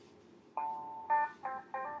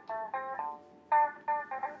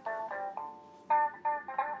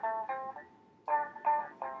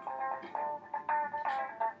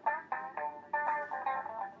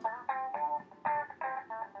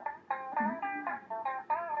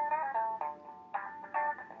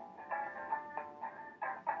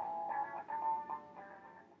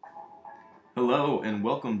Hello and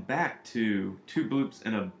welcome back to Two Bloops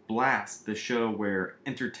and a Blast, the show where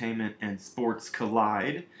entertainment and sports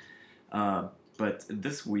collide. But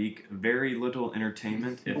this week, very little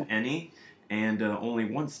entertainment, if any, and only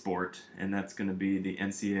one sport, and that's going to be the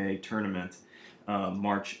NCAA tournament,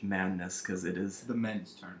 March Madness, because it is the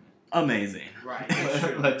men's tournament. Amazing. Right, that's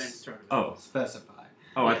true. The men's tournament. Oh, specify.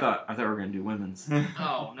 Oh, yeah. I thought we were going to do women's.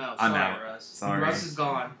 Oh, no, I'm sorry, out. Russ. Sorry. Russ is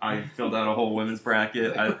gone. I filled out a whole women's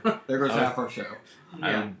bracket. There goes half our show.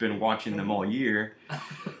 Yeah. I've been watching them all year.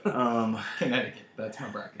 Connecticut, that's my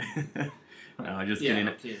bracket. No, just Yeah, kidding.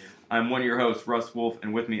 no kidding. I'm one of your hosts, Russ Wolf,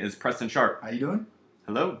 and with me is Preston Sharp. How you doing?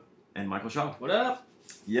 Hello. And Michael Shaw. What up?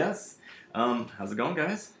 Yes. How's it going,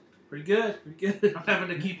 guys? Pretty good. I'm having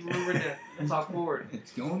to keep remembering to talk forward.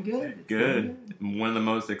 It's going good. It's Good. going One of the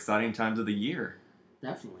most exciting times of the year.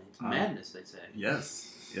 Definitely. It's madness, they say.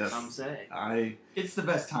 Yes. Some say. It's the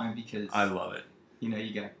best time because I love it. You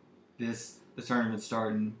got the tournament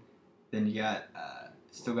starting, then you got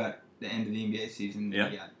still got the end of the NBA season. Yeah.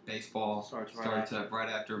 You got baseball Starts up right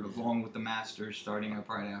after, but along with the Masters starting up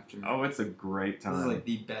right after. Oh, it's a great time. This is like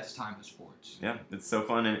the best time of sports. Yeah, it's so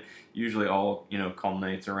fun, and it usually all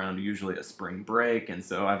culminates around usually a spring break, and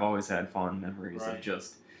so I've always had fond memories of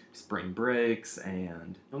just spring breaks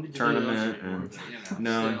and tournament.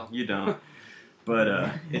 No, you don't.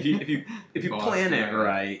 But if you plan it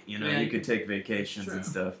right, you could take vacations and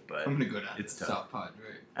stuff. But I'm gonna go down it's to tough. South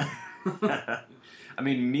Padre. I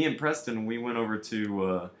mean, me and Preston, we went over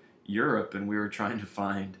to Europe and we were trying to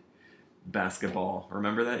find basketball.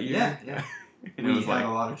 Remember that year? Yeah. And We it was had a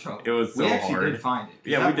lot of trouble. it was so we actually hard. did find it.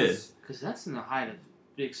 Yeah, we did. Because that's in the height of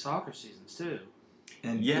big soccer seasons, too.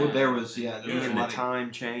 And Yeah. well, there was a And lot the of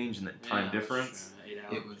time change and the time difference.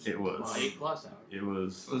 It was. Well, 8+ hours. It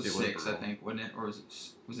was 6, I brutal. think, wasn't it? Or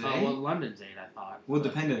was it Oh, 8? well, London's 8, I thought. Well, But,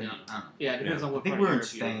 depending yeah. on, I don't know. Yeah, it depends on what I think part we were in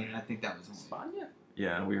of Europe Spain. you're I think that was only. Spain?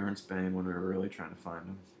 Yeah, we were in Spain when we were really trying to find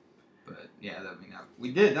them. But yeah,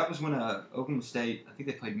 we did. That was when Oklahoma State. I think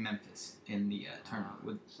they played Memphis in the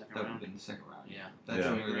tournament. Second That would round. have been the second round. Yeah. That's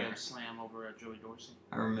when we were there. Grand slam over Joey Dorsey.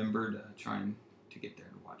 I remembered trying to get there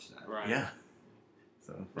to watch that. Right. Yeah.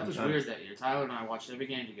 So That was weird that year. Tyler and I watched every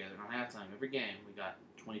game together. On halftime, every game, we got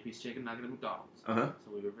 20-piece chicken nugget at McDonald's. Uh huh.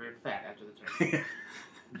 So we were very fat after the tournament.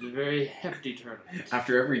 It was a very hefty tournament.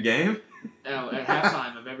 After every game. No, at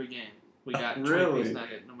halftime of every game, we got 20-piece Really?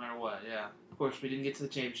 nugget no matter what. Yeah. Of course, we didn't get to the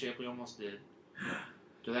championship. We almost did.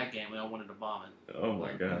 To that game, we all wanted to bomb it. Oh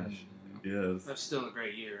my gosh. Yes. That's still a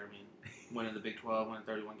great year. I mean, winning the Big 12, winning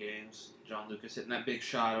 31 games. John Lucas hitting that big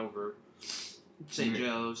shot over St.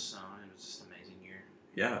 Joe's. So it was just an amazing year.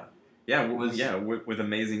 Yeah. With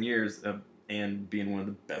amazing years and being one of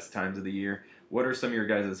the best times of the year. What are some of your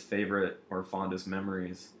guys' favorite or fondest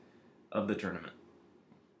memories of the tournament?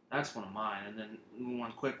 That's one of mine. And then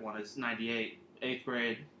one quick one is 98, 8th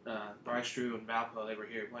grade. Bryce Drew and Valpo, they were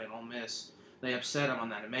here playing Ole Miss. They upset him on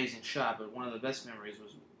that amazing shot, but one of the best memories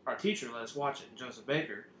was our teacher let us watch it. Joseph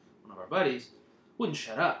Baker, one of our buddies, wouldn't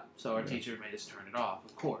shut up. So our teacher made us turn it off,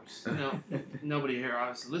 of course. Nobody here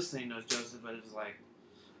obviously listening knows Joseph, but it was like,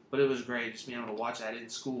 but it was great just being able to watch that in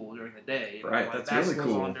school during the day. Right, like that's really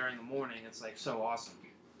cool. on during the morning. It's like so awesome.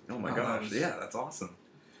 Oh my gosh. Yeah, that's awesome.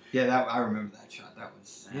 Yeah, I remember that shot. That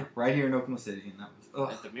was right here in Oklahoma City, and that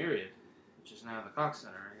was At the Myriad, which is now the Cox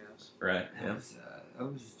Center, I guess. Right. That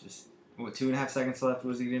was just 2.5 seconds left.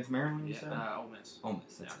 Was it against Maryland? You said? Ole Miss. Ole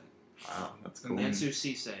Miss. That's it. Wow, that's cool. Yansu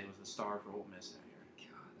Cisse was the star for Ole Miss that year.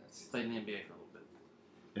 God, that's Played in the NBA for a little bit.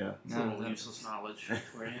 Yeah. It's a little useless knowledge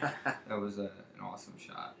for you. That was an awesome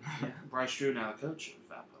shot. Yeah. Bryce Drew, now the coach of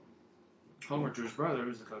Valpo. Homer Drew's brother,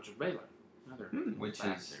 who's the coach of Baylor. Another Which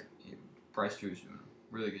fact is there. Bryce Drew's doing a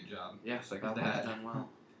really good job. Yeah, just like Valpo's his dad. done well.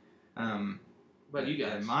 But you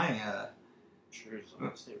guys, sure is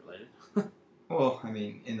Ohio State related. Well, I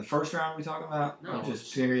mean, in the first round we talking about, No, or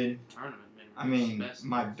just period. Tournament. I mean,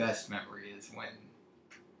 my best memory is when,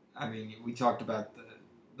 we talked about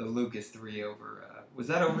the Lucas 3 over. Was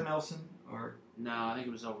that over Nelson or? No, I think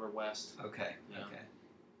it was over West. Okay. Yeah. Okay.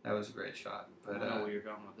 That was a great shot. But I know where you're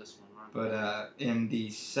going with this one, right? But in the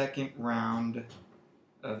second round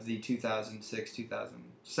of the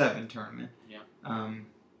 2006-2007 tournament, when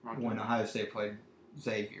Ohio State played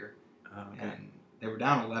Xavier, and they were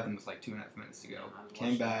down 11 with like 2.5 minutes to go,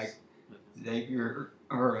 came back. Xavier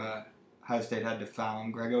Ohio State had to foul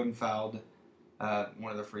him. Greg Oden fouled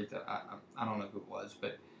one of the free throws. I don't know who it was,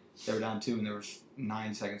 but they were down 2 and there was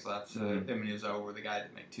 9 seconds left. So it was over. The guy had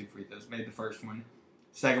to make 2 free throws. Made the first one.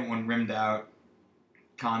 Second one rimmed out.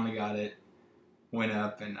 Conley got it. Went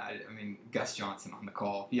up, and Gus Johnson on the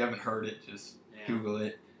call. If you haven't heard it, just Google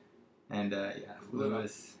it. And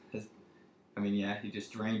Lewis has, he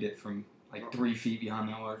just drained it from like 3 feet behind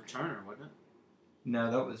Miller. Turner, wasn't it?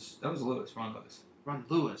 No, that was Lewis, Ron Lewis. Ron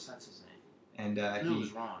Lewis, that's his name. And I knew it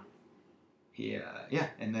was Ron.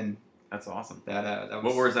 And then That's awesome. that was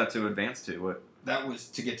What was that to advance to? What? That was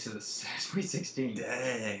to get to the Sweet 16.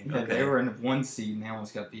 Dang. Yeah, Okay. they were in 1 seed and they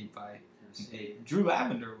almost got beat by 8. Drew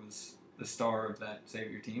Lavender was the star of that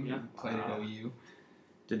Xavier team. Yeah. He played at OU.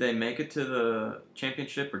 Did they make it to the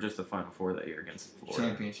championship or just the Final Four that year against Florida?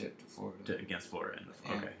 Championship to Florida. Against Florida.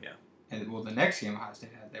 Okay, yeah. And the next game Ohio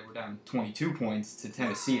State had, they were down 22 points to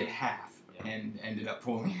Tennessee at half and ended up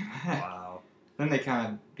pulling it back. Wow. Then they kind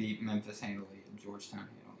of beat Memphis handily and Georgetown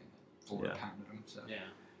handily. And Florida pounded them. So. Yeah.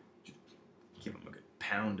 Give them a good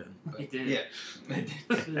pounding. They did. Yeah. They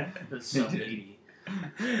did. That's so meaty.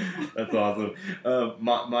 That's awesome.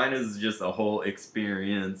 Mine is just a whole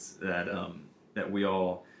experience that we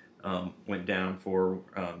all went down for.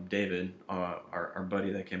 David, our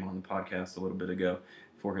buddy that came on the podcast a little bit ago,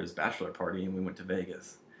 for his bachelor party, and we went to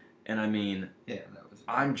Vegas. And I mean, that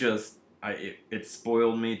was. It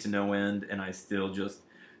spoiled me to no end, and I still just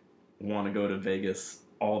want to go to Vegas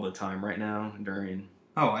all the time right now during.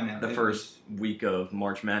 Oh, I know. The first week of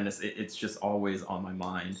March Madness, it's just always on my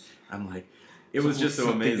mind. I'm like, it was just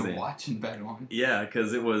so amazing. To watch and bet on. Yeah,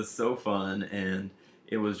 because it was so fun, and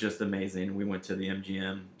it was just amazing. We went to the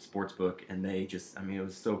MGM Sportsbook, and they just, I mean, it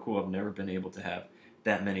was so cool. I've never been able to have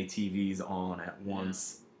that many TVs on at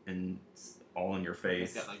once and all in your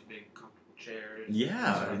face. They got like big comfortable chairs.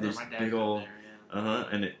 Yeah, there's big old.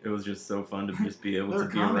 And it was just so fun to just be able to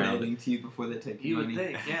be around it. They're accommodating to you before they take your money. You would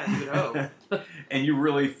think, yeah, you would hope. And you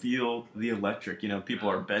really feel the electric. You know, people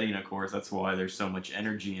are betting, of course. That's why there's so much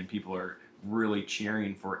energy, and people are really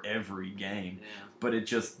cheering for every game. Yeah. But it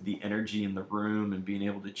just, the energy in the room and being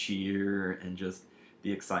able to cheer and just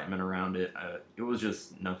the excitement around it, it was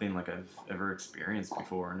just nothing like I've ever experienced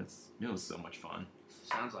before, and it was so much fun.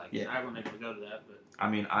 Sounds like it. I wasn't able to go to that, but I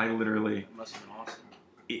mean, I literally. It must have been awesome.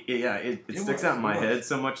 It sticks out in my head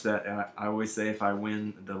so much that I always say if I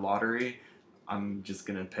win the lottery, I'm just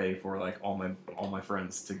gonna pay for like all my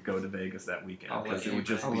friends to go to Vegas that weekend because it would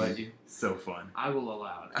just be so fun. I will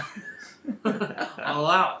allow it. I'll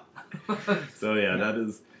allow it. So yeah,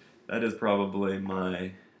 that is probably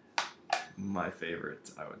my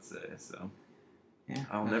favorite, I would say. So yeah,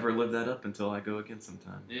 I'll never live that up until I go again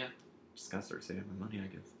sometime. Yeah, just gotta start saving my money, I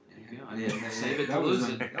guess. Save it to lose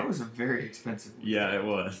it. That was a very expensive one. Yeah, it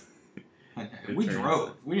was. We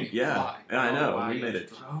drove. We didn't fly. Yeah, I know. We made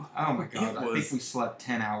it. Oh my god! I think we slept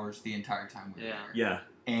 10 hours the entire time we were there. Yeah.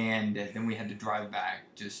 And then we had to drive back,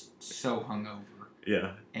 just so hungover.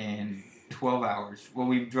 Yeah. And 12 hours. Well,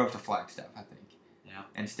 we drove to Flagstaff, I think. Yeah.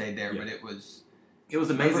 And stayed there, Yeah. but it was. It was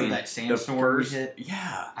amazing. Remember that sandstorm we hit?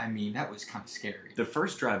 Yeah. I mean, that was kind of scary. The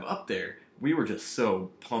first drive up there, we were just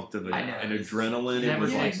so pumped of it and adrenaline. It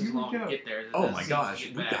was like, as long to get there. Oh my gosh,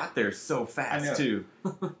 we got there so fast too.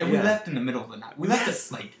 And we left in the middle of the night. We left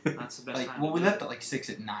at That's the best time. Well, we left at like 6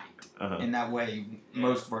 at night. And that way,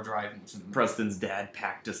 most of our driving was in the middle. Preston's dad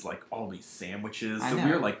packed us like all these sandwiches, so I know.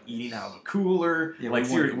 we were like eating out of a cooler. Yeah, like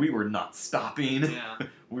seriously, we were not stopping. Yeah.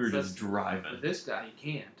 We were just driving. With this guy, you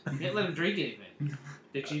can't. You can't let him drink anything.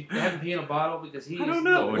 Did you have him pee in a bottle? Because he I don't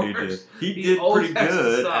know the what he worst. did. He He's did pretty always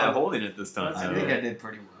good stopped. at holding it this time. I think I did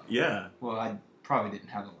pretty well. Yeah. Well, I probably didn't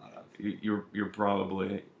have a lot of. You're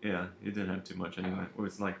probably you didn't have too much anyway. It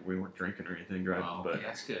was like we weren't drinking or anything driving, but yeah,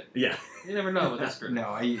 that's good. yeah. You never know, but that's good.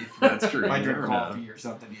 No, that's true. If I You drink never coffee know. or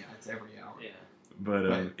something, it's every hour. Yeah. But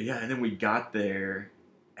and then we got there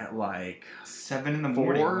at like 7 in the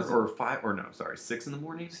morning. 4 or 5 or no, sorry, 6 in the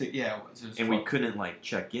morning. Yeah, it was And we couldn't like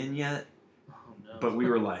check in yet, Oh no. but we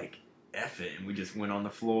were like, F it, and we just went on the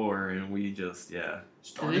floor and we just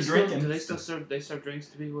started drinking. Do they still serve? They serve drinks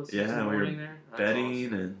to people? At 6 in the we were morning there. That's betting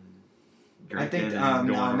awesome. and I drinking think and going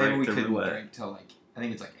no, maybe right we to couldn't roulette. drink till like I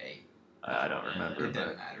think it's like 8. I don't remember. It doesn't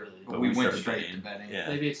but matter. But But we went started straight betting. to betting. Yeah.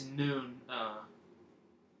 Maybe it's noon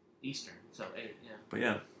Eastern, so 8. Yeah. But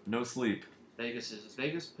yeah, no sleep. Vegas is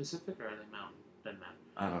Vegas Pacific or are they Mountain? Doesn't matter.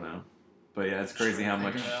 I don't know. But yeah, it's crazy how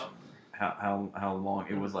much, Figure it out. how long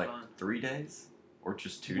it was. Like Fun. 3 days or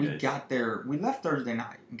just 2 We days. got there. We left Thursday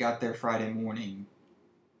night. Got there Friday morning.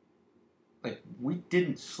 Like we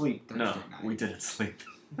didn't sleep Thursday No, night. we didn't sleep.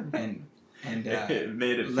 And It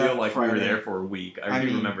made it feel left like we were Friday. there for a week. I do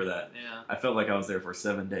mean, remember that. Yeah. I felt like I was there for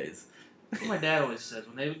 7 days. That's what my dad always says.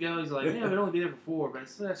 When they would go, he's like, yeah, we'd only be there for 4.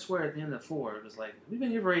 But I swear at the end of 4, it was like, we've been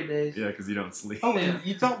here for 8 days. Yeah, because you don't sleep. oh, Yeah. and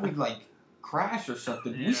you thought we'd like crash or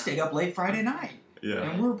something? Yeah. We stayed up late Friday night. Yeah.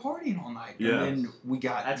 And we were partying all night. Yeah. And then we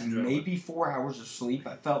got That's true. maybe 4 hours of sleep,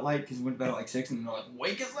 I felt like, because we went to bed at like 6, and they're like,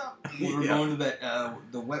 wake us up. We were Yeah. going to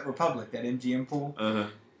that, the Wet Republic, that MGM pool. Uh-huh.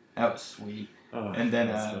 That was sweet. Oh, And then,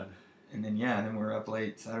 that's fun. And then then we were up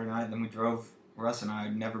late Saturday night. And then we drove. Russ and I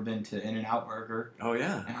had never been to In-N-Out Burger. Oh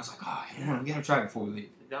yeah. And I was like, we gotta try it before we leave.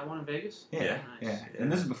 You got one in Vegas? Yeah. Nice. Yeah.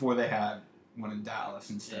 And this is before they had one in Dallas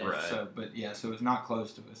and stuff. Right. So it was not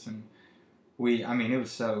close to us. And I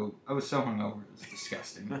was so hungover. It was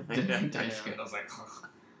disgusting. It didn't taste good. I was like,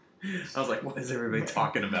 I was like, what is everybody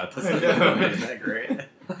talking about? This I know. is that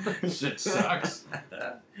great? Shit sucks.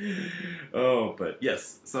 Oh, but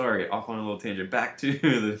yes, sorry, off on a little tangent. Back to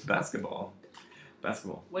the basketball.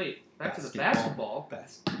 Wait, back to the basketball.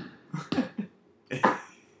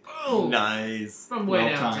 Oh, Nice. From way Well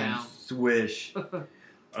downtown. timed. Swish.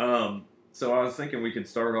 So I was thinking we could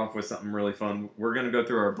start off with something really fun. We're going to go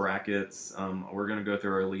through our brackets. We're going to go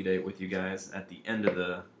through our Elite Eight with you guys at the end of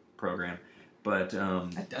the program. But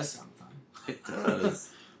that does sound fun. it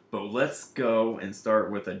does. But let's go and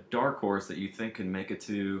start with a dark horse that you think can make it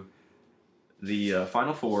to the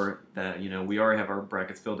Final Four. That we already have our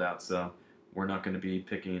brackets filled out, so we're not going to be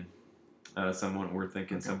picking someone. We're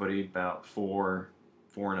thinking somebody about four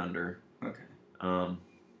and under. Okay.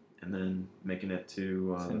 And then making it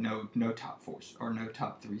to So no top four or no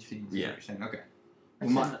top 3 seeds. Yeah. Is what you're saying. Okay.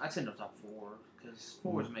 I'd say no top 4 because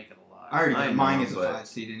 4 is making a lot. I already got mine know, is a but 5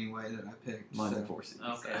 seed anyway that I picked. mine's so. a 4 seed.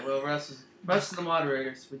 Okay, well, rest of the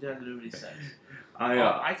moderators, we have to do what he says.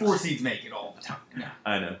 I 4 seeds make it all the time. No.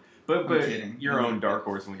 I know, but kidding. your own dark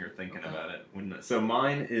horse when you're thinking about it. So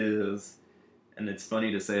mine is, and it's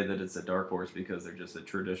funny to say that it's a dark horse because they're just a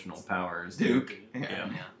traditional power. Is Duke. Yeah.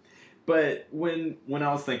 But when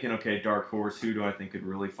I was thinking, okay, dark horse, who do I think could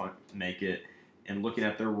really make it? And looking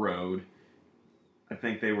at their road, I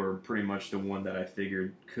think they were pretty much the one that I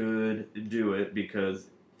figured could do it because,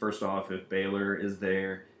 first off, if Baylor is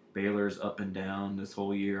there, Baylor's up and down this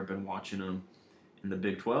whole year. I've been watching them in the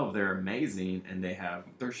Big 12. They're amazing, and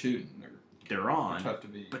They're shooting. they're on. They're tough to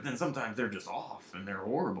beat. But then sometimes they're just off, and they're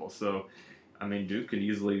horrible. So, Duke could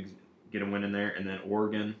easily get a win in there. And then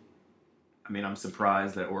Oregon, I'm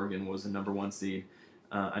surprised that Oregon was the number 1 seed.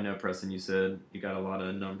 I know, Preston, you said you got a lot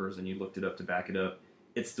of numbers, and you looked it up to back it up.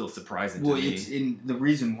 It's still surprising to me. The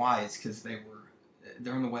reason why is because they're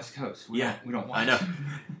on the West Coast. We don't watch. I know.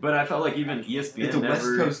 But I felt like even ESPN it's a West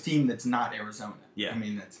Coast team that's not Arizona. Yeah.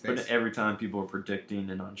 That's But every time people are predicting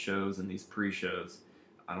and on shows and these pre-shows,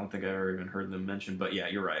 I don't think I ever even heard them mentioned. But yeah,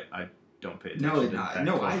 you're right. I don't pay attention to that.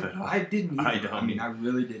 No, I didn't either. I don't. I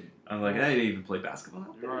really didn't. I'm like, I didn't even play basketball.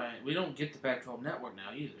 Right. We don't get the Pac-12 network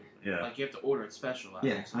now either. Yeah. Like, you have to order it special.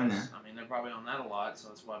 Yeah, so I know. they're probably on that a lot, so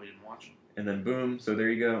that's why we didn't watch them. And then boom, so there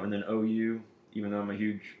you go. And then OU, even though I'm a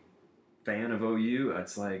huge fan of OU,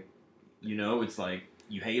 it's like, it's like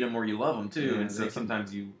you hate them or you love them too. Yeah, and so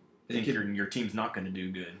sometimes you think your team's not going to do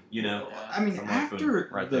good, Yeah. After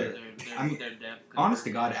there. Their depth honest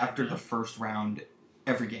to God, after the first round,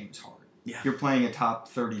 every game is hard. Yeah. You're playing a top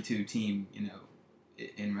 32 team,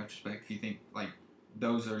 in retrospect, if you think,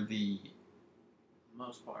 those are the...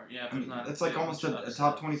 most part, yeah. That's like almost a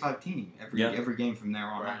top 25 team every game from there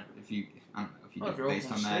on Right. out. If you do If you're based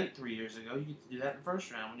on Oklahoma that. State 3 years ago, you get to do that in the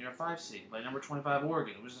first round when you're a 5 seed. Play number 25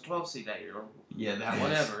 Oregon. It was a 12 seed that year. Or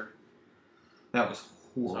whatever. That was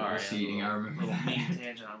horrible Sorry, seeding. I remember little that. mean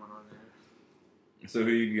tangent I went on there. So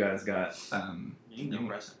who you guys got? You can go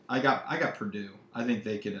wrestling. I got Purdue. I think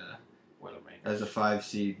they could, Boilermakers. as a 5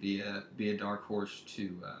 seed, be a dark horse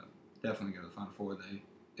to definitely go to the Final Four.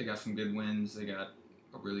 They got some good wins. They got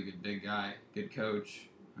a really good big guy, good coach.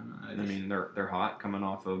 They're hot coming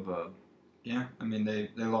off of they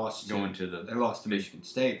lost to Michigan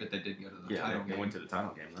State, but they did go to the title game. went to the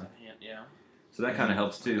title game though. Yeah. So that kind of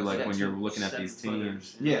helps too. Like when you're looking at these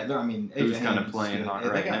teams, Yeah, who's kind of playing hot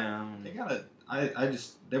right now.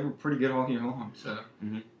 They were pretty good all year long, so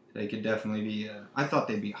Mhm. they could definitely be. I thought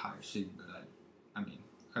they'd be a higher seed, but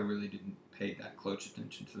I really didn't pay that close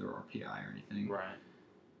attention to their RPI or anything. Right.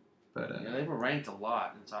 But they were ranked a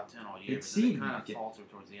lot in the top 10 all year. It but seemed they kind like of it. faltered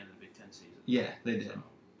towards the end of the Big Ten season. Yeah, they did. So,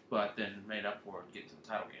 but then made up for it, getting to the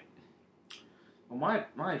title game. Well,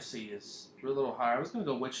 my seed is a little higher. I was going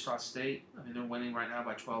to go Wichita State. They're winning right now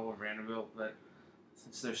by 12 over Vanderbilt, but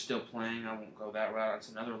since they're still playing, I won't go that route. It's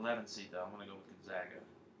another 11 seed, though. I'm going to go with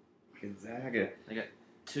Gonzaga. They got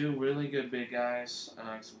 2 really good big guys.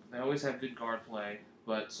 They always have good guard play,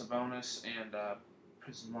 but Sabonis and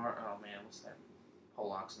Prismar. Oh man, what's that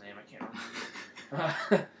Pollock's name? I can't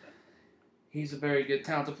remember. He's a very good,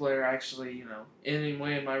 talented player. Actually,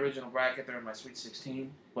 anyway, in my original bracket, they're in my Sweet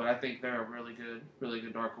 16. But I think they're a really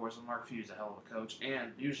good dark horse. And Mark Few's a hell of a coach.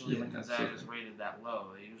 And usually when Gonzaga is rated that low,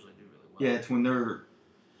 they usually do really well. Yeah, it's when they're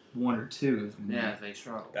 1 or 2. They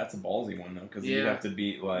struggle. That's a ballsy one though, because you have to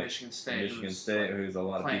beat Michigan State, who's a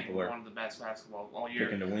lot of people are one of the best basketball all year.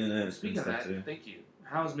 picking to win it. Speaking of that, thank you.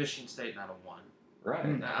 How is Michigan State not a 1?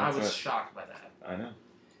 Right. I was shocked by that. I know.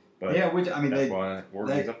 But that's why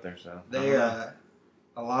Oregon's up there. So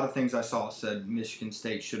a lot of things I saw said Michigan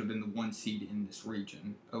State should have been the 1 seed in this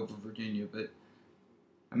region over Virginia, but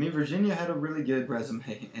I mean Virginia had a really good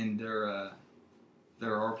resume, and their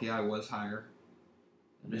RPI was higher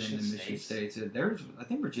than Michigan State's. I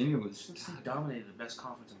think Virginia was dominated the best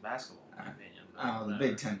conference in basketball, in my opinion. The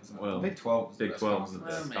Big 10 was the Big 12 was the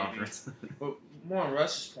best conference. But more on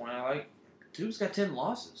Russ's point, I like Duke's got 10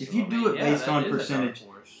 losses. If you do it based on percentage,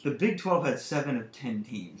 the Big 12 had 7 of 10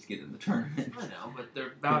 teams get in the tournament. I know, but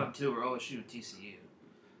their bottom 2 were OSU and TCU.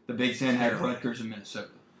 The Big 10 had Rutgers and Minnesota.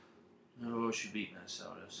 OSU beat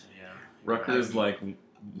Minnesota, so yeah. Rutgers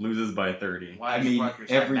loses by 30.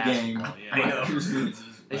 Every game. Yeah. I know. Rutgers loses.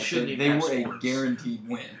 They were a guaranteed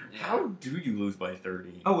win. Yeah. How do you lose by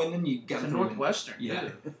 30? Oh, and then you got Northwestern. Yeah.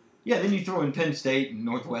 Yeah, then you throw in Penn State and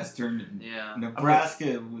Northwestern and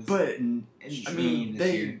Nebraska was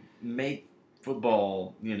they make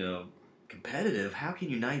football, competitive. How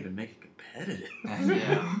can you not even make it competitive?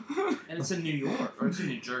 Yeah. And it's in New York or it's in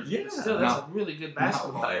New Jersey. Yeah. But still, that's a really good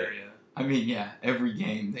basketball area. Every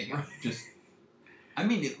game they just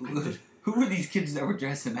who were these kids that were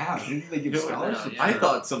dressing out? Did they give scholarships? I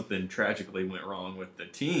thought something tragically went wrong with the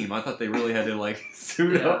team. I thought they really had to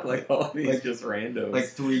suit up like all these just randos. Like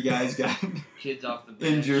 3 guys got kids off the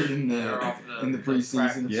bench, injured in the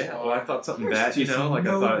preseason. Yeah, well, I thought something bad. I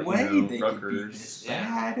thought Rutgers.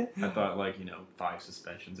 Bad. I thought 5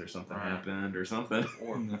 suspensions or something happened or something.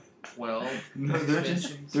 Or 12. No, they're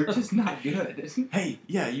just not good. Hey,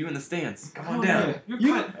 yeah, you in the stands? Come on down.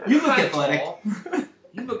 You look athletic.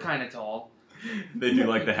 You look kind of tall. They do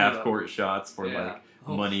the half-court shots for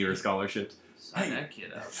money or scholarships. Sign that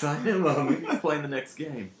kid up. Sign him up. He's playing the next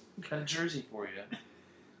game. Got a jersey for you.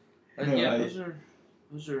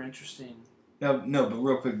 Those are interesting. No, but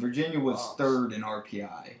real quick, Virginia was 3rd in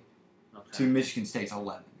RPI to Michigan State's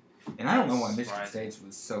 11. And I don't know why Michigan State's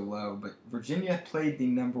was so low, but Virginia played the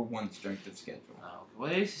number 1 strength of schedule. Oh, well,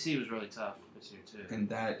 the ACC was really tough this year too. And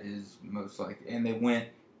that is most likely. And they went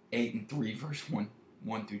 8-3 versus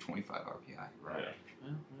 1 through 25 RPI. Right.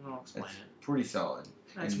 Well, I'll explain it. Pretty solid.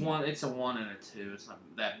 It's a 1 and a 2. It's not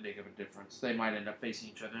that big of a difference. They might end up facing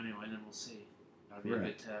each other anyway, and then we'll see. That'll be a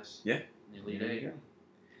good test. Yeah. The Elite 8.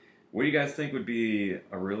 What do you guys think would be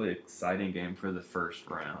a really exciting game for the first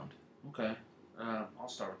round? Okay. I'll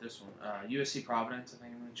start with this one. USC Providence, I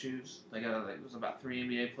think I'm going to choose. There's about 3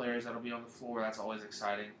 NBA players that'll be on the floor. That's always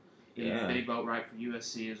exciting. Benny Boatwright for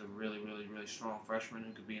USC is a really, really, really strong freshman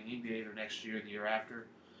who could be in the NBA either next year or the year after.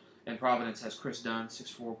 And Providence has Chris Dunn,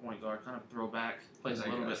 6'4" point guard, kind of throwback. Plays a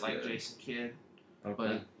little bit like Jason Kidd. Okay.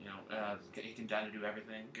 But, he can kind of do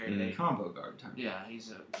everything. Combo guard time. Yeah,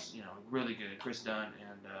 he's really good. Chris Dunn.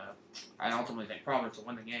 And I ultimately think Providence will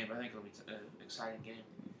win the game, but I think it'll be an exciting game.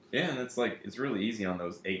 Yeah, and it's really easy on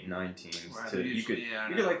those 8 and 9 teams. Right, You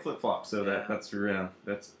could flip-flop, so that's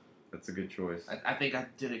a good choice. I think I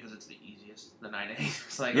did it because it's the easiest, the 9-8.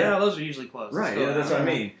 It's those are usually close. Right, that's what I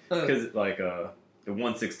mean. Because, the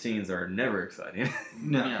 116s are never exciting.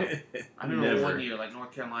 No. I remember one year,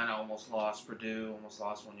 North Carolina almost lost, Purdue almost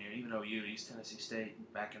lost one year, even OU, East Tennessee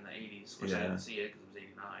State, back in the 80s. Of course, I didn't see it because it was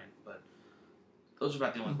 89, but those are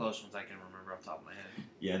about the only close ones I can remember off the top of my head.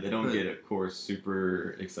 Yeah, they don't get, of course,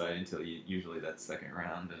 super exciting until usually that second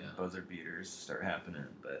round and buzzer beaters start happening,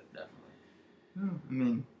 but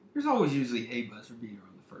definitely. There's always usually a buzzer beater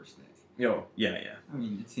on the first day. Yeah.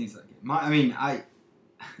 It seems like it.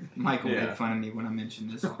 Michael made fun of me when I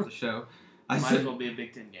mentioned this off the show. Might as well be a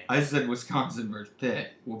Big Ten game. I said Wisconsin versus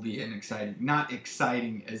Pitt will be an exciting, not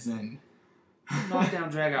exciting as in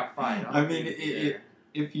knockdown, drag out fight.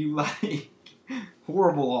 If you like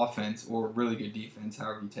horrible offense or really good defense,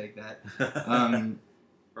 however you take that,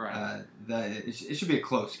 it should be a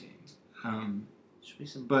close game. Should be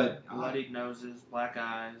some bloodied noses, black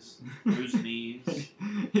eyes, bruised knees.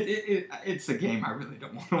 It's a game I really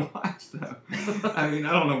don't want to watch, though. I don't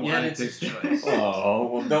know why. It's his choice. Oh,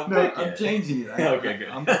 well, don't pick it. I'm changing it. Okay, good.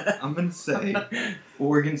 I'm going to say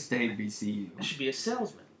Oregon State VCU. It should be a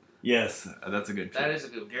salesman. Yes, that's a good choice. That is a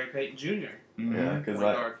good Gary Payton Jr. Mm-hmm. Yeah, because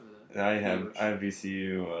I have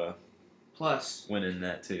VCU plus winning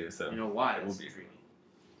that too. So you know why it will be dreamy.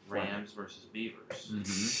 Rams versus Beavers.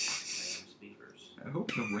 Mm-hmm. I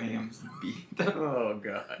hope the Rams beat them. Oh,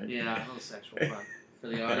 God. Yeah, a little sexual fun for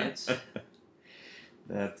the audience.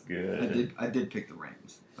 That's good. I did pick the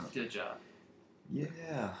Rams. Good job.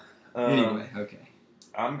 Yeah. Anyway, okay.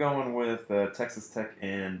 I'm going with Texas Tech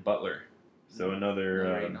and Butler. So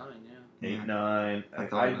another 8-9, 8-9. I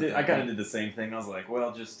kind of did the same thing. I was like,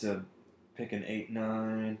 well, just to pick an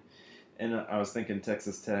 8-9. And I was thinking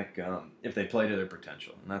Texas Tech, if they play to their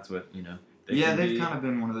potential, and that's what they've kind of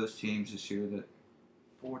been one of those teams this year that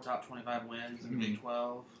 4 top 25 wins in the Big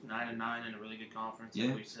 12, 9-9 in a really good conference,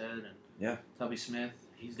 like we said, and Tubby Smith,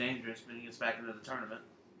 he's dangerous when he gets back into the tournament.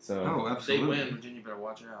 So absolutely. If they win, Virginia better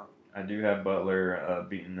watch out. I do have Butler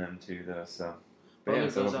beating them too, though. So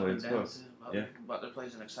Butler goes up and down too. Butler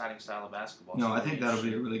plays an exciting style of basketball. No, I think that'll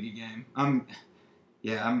be a really good game.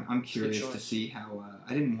 I'm curious to see how.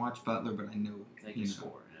 I didn't watch Butler, but I know they can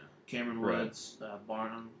score. Yeah. Cameron Woods,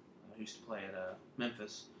 Barnum, who used to play at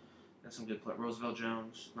Memphis. Got some good play. Roosevelt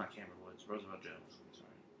Jones, not Cameron Woods. Roosevelt Jones. Sorry.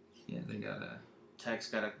 Yeah, they got Tech's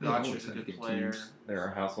got a Gotcher's a good player. They're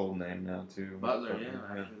a household name now too. Butler,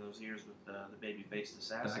 after those years with the baby-faced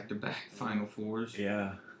assassin. Back-to-back Final Fours.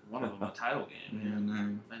 Yeah. One of them a title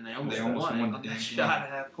game. Yeah, and they almost won the shot at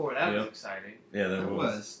half court. That was exciting. Yeah, that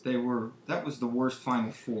was. That was the worst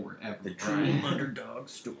Final Four ever. The true underdog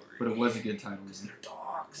story. But it was a good title game. They're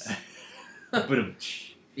dogs.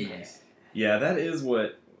 Yeah. Yeah, that is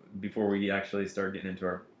what. Before we actually start getting into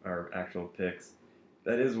our actual picks,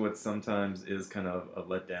 that is what sometimes is kind of a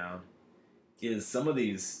letdown. Is some of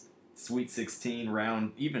these Sweet 16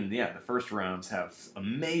 round, even the first rounds have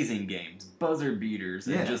amazing games, buzzer beaters,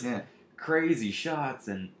 and just crazy shots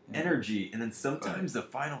and energy, and then sometimes the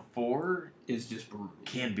Final Four is just brutal.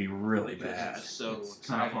 Can be really bad. It's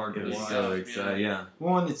kind of hard to watch. So exciting,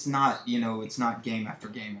 Well, and it's not game after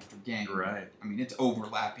game after game. Right. I mean, it's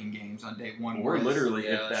overlapping games on day one. Or literally,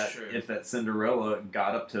 if that Cinderella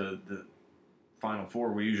got up to the Final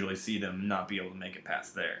Four, we usually see them not be able to make it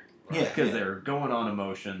past there. Yeah, because they're going on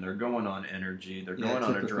emotion, they're going on energy, they're going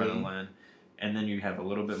on adrenaline, and then you have a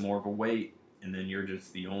little bit more of a weight, and then you're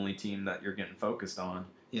just the only team that you're getting focused on.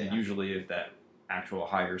 Yeah. And usually, if that actual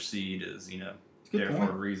higher seed is, there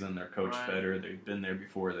for a reason, they're coached better, they've been there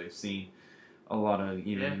before, they've seen a lot of,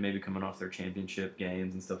 maybe coming off their championship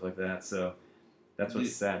games and stuff like that. So that's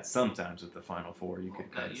what's sad sometimes with the Final Four. You could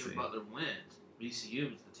kind of see. Butler went.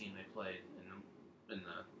 VCU was the team they played in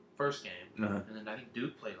the first game, and then I think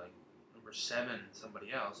Duke played like number 7 and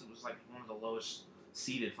somebody else. It was like one of the lowest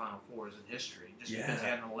seeded Final Fours in history, just because they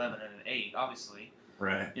had an 11 and an 8, obviously.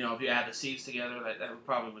 Right. If you add the seeds together, that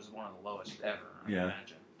probably was one of the lowest ever, I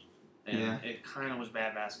imagine. And it kind of was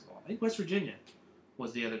bad basketball. I think West Virginia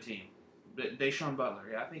was the other team. Deshaun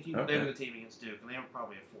Butler, I think they were the team against Duke, and they were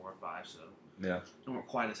probably a 4 or 5, so they weren't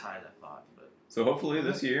quite as high as I thought. But so hopefully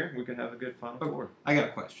this year we can have a good Final Four. I got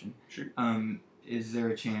a question. Sure. Is there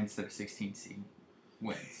a chance that a 16 seed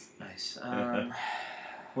wins? Nice.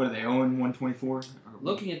 What are they, 0-124?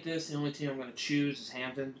 Looking at this, the only team I'm going to choose is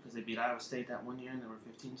Hampton because they beat Iowa State that one year and they were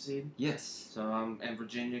 15 seed. Yes. So and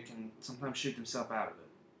Virginia can sometimes shoot themselves out of it.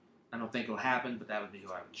 I don't think it'll happen, but that would be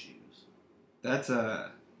who I would choose. That's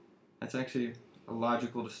actually a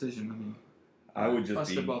logical decision. I mean, I would just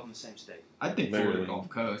plus they're both in the same state. I think Florida Gulf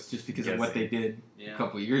Coast just because of what they did a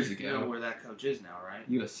couple of years ago. You know where that coach is now, right?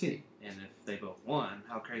 USC. And if they both won,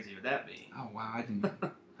 how crazy would that be? Oh wow, I didn't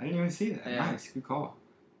even see that. Nice, good call.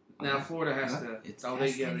 Now Florida has to. It's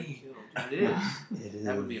they get it killed. It is. It is.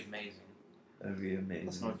 That would be amazing. That would be amazing.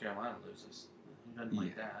 Unless North Carolina loses. Who doesn't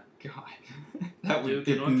like that? God, that would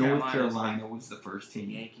if North Carolina was the first team.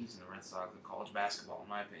 The Yankees and the Red Sox in college basketball, in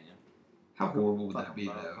my opinion. How horrible would that be,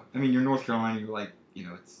 though? I mean, you're North Carolina. You're like,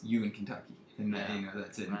 it's you and Kentucky, and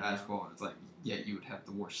that's it in basketball. It's like, you would have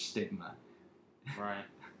the worst stigma. Right.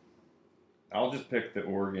 I'll just pick the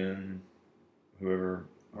Oregon, whoever.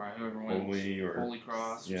 Right, whoever wins. Holy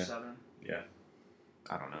Cross or Southern. Yeah.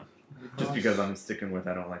 I don't know. Just because I'm sticking with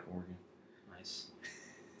I don't like Oregon. Nice.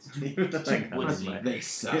 Woodsy. They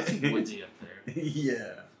suck. Woodsy up there.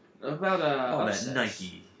 Yeah. About all upsets. That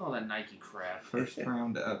Nike. All that Nike crap. First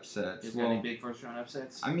round upsets. Is there any big first round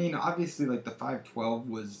upsets? I mean, obviously, like the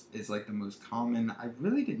 5-12 is like the most common. I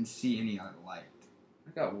really didn't see any I liked.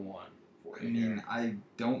 I got one. I mean, I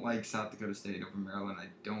don't like South Dakota State over Maryland. I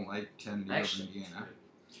don't like Tennessee over Indiana.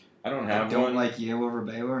 I don't like Yale over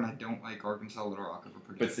Baylor, and I don't like Arkansas Little Rock over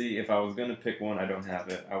Purdue. But see, if I was going to pick one, I don't have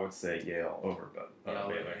it. I would say Yale over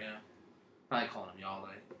Baylor. Yeah. I like calling them y'all.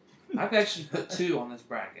 I've actually put 2 on this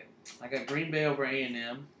bracket. I got Green Bay over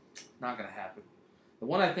A&M. Not going to happen. The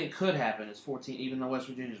one I think could happen is 14, even though West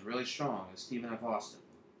Virginia is really strong, is Stephen F. Austin.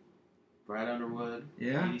 Brad Underwood,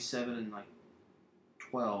 87 and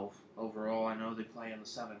 12 overall. I know they play in the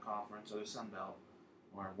Southern Conference or the Sun Belt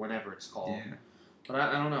or whatever it's called. Yeah. But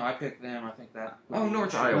I don't know. I picked them. I think that.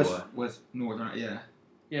 North Iowa. West Northern, yeah.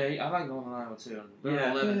 Yeah, I like Northern Iowa too. They're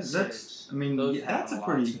 11-6. I mean, that's a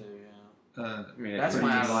pretty. Too, that's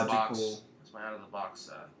my out of the box. That's my out of the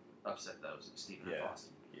box upset. Those Stephen F.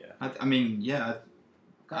 Austin. Yeah. I mean,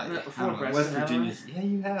 gotten that I before, don't know, Preston, West haven't Virginia. Yeah,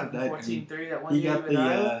 you have. That, 14-3 that one he year got with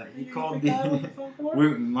Iowa. he You called picked Iowa to the the. Final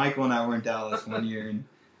Four? Michael and I were in Dallas one year, and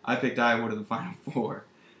I picked Iowa to the Final Four,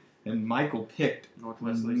 and Michael picked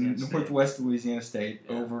Northwest Louisiana State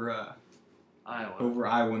over Iowa. Over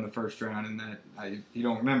Iowa in the first round, and that if you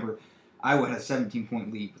don't remember, Iowa had a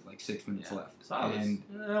 17-point lead with like 6 minutes left. So I was, and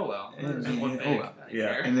one pick.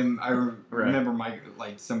 And then I remember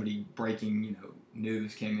somebody breaking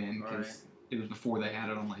news came in because it was before they had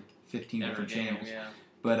it on like 15 different channels. Yeah.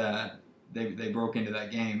 But they broke into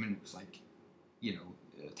that game and it was like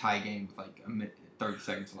a tie game with like 30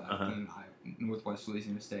 seconds left, and Northwest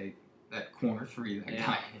Louisiana State. That corner three that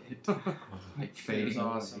guy hit, like fading away.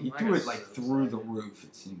 Awesome. He threw it like through the roof.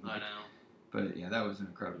 It seemed like. I know. But yeah, that was an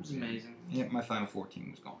incredible game. Amazing. Yeah, my Final Four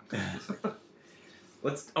team was gone.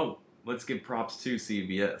 Let's give props to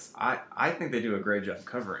CBS. I think they do a great job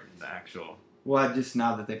covering the actual. Well, just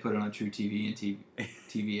now that they put it on True TV and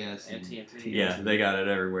TBS and TNT. Yeah, they got it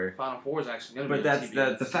everywhere. Final Four is actually going to be. But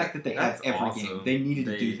that's the fact that they have every awesome. game. They needed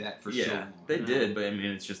to do that for so long. They did, but I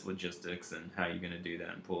mean, it's just logistics and how you're going to do that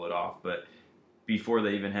and pull it off. But before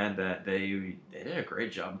they even had that, they did a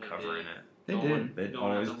great job covering it. They did. They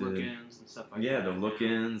always did. Look-ins and stuff like that. Yeah, the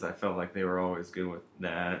look-ins. I felt like they were always good with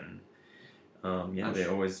that, and they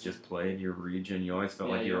always just played your region. You always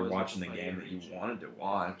felt like you were watching the game that you wanted to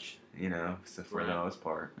watch. So for the most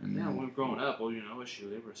part. Yeah, when we were growing up, OSU,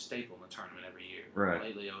 they were a staple in the tournament every year. Right.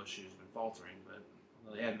 Lately, OSU's been faltering, but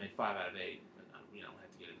they haven't made 5 out of 8. But we don't have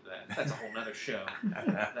to get into that. That's a whole other show.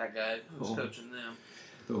 That guy who's coaching them.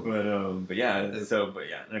 But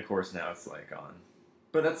and of course now it's like on.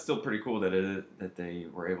 But that's still pretty cool that they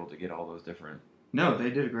were able to get all those different. No,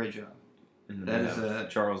 they did a great job. And that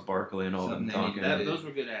is Charles Barkley and all them talking. Those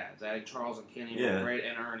were good ads. I had Charles and Kenny were great,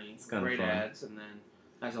 and Ernie. Great ads, and then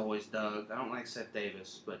as always Doug. I don't like Seth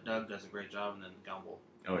Davis, but Doug does a great job, and then Gumbel.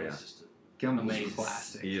 Oh yeah, Gumbel's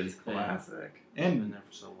classic. He is classic. And been there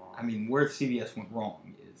for so long. I mean, where CBS went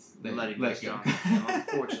wrong is they let go.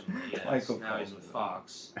 Unfortunately, yes. Now he's with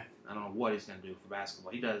Fox. I don't know what he's going to do for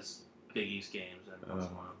basketball. He does Big East games and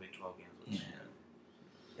Big 12 games.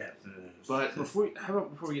 Which, But before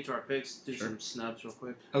we get to our picks, do some snubs real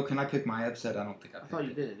quick. Oh, can I pick my upset? I don't think I picked thought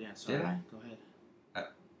you did. Yeah. Sorry. Did I? Go ahead.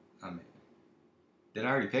 Did I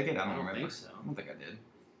already pick it? I don't remember. Think so. I don't think I did.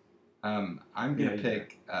 I'm gonna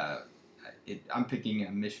pick. I'm picking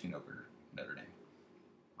Michigan over Notre Dame.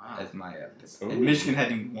 Wow. As my pick. And Michigan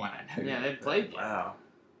hadn't even won. Yeah, they haven't played yet. Wow.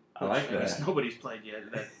 I like that. Nobody's played yet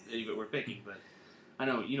that we're picking, but I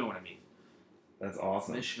know you know what I mean. That's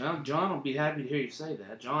awesome. Michigan. John will be happy to hear you say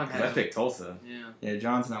that. John has. I picked Tulsa. Yeah. Yeah,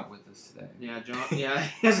 John's not with us today. Yeah, John. Yeah,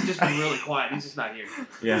 he hasn't just been really quiet. He's just not here.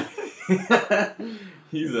 Yeah.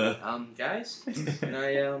 He's guys, can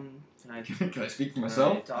I speak for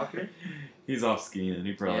myself? Talk here? He's off skiing.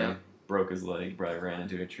 He probably broke his leg. Probably ran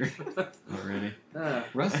into a tree already.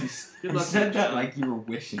 Rusty, good you luck said that John. like you were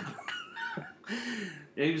wishing.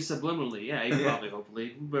 Yeah, he was subliminally. Yeah, he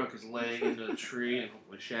hopefully broke his leg into a tree and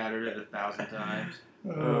hopefully shattered it 1,000 times.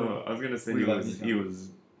 I was gonna say he was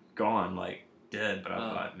gone, like dead, but I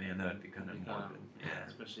thought, man, that would be kind of morbid. Yeah,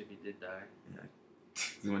 especially if he did die. Yeah.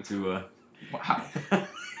 He went to wow.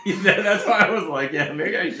 That's why I was like, yeah,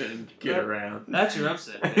 maybe I shouldn't get around. That's your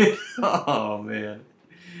upset. Man. Oh man.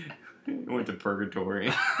 He went to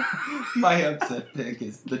purgatory. My upset pick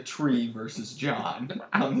is the tree versus John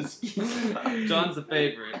on the ski. John's the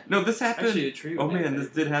favorite. No, this happened. Actually, the tree. Oh man, this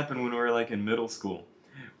did happen when we were like in middle school.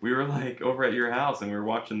 We were like over at your house and we were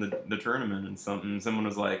watching the tournament and someone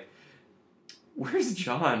was like, "Where's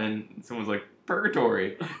John?" And someone was like,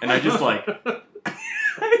 "Purgatory." And I just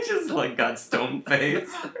got stone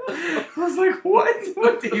faced. I was like, "What?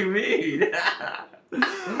 What do you mean?"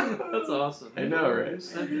 That's awesome. I know, right?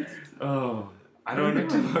 Oh, I don't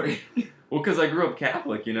know. Well, because I grew up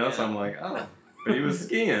Catholic, so I'm like, oh. But he was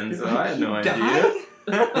skiing, so I had no idea.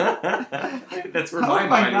 That's where my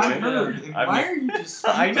mind went. Why are you just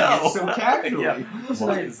speaking I know. so casually? Yeah.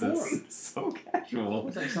 Why is this so casual?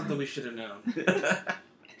 It's like something we should have known.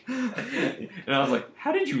 And I was like,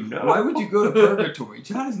 how did you know? Why would you go to purgatory?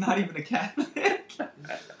 John is not even a Catholic.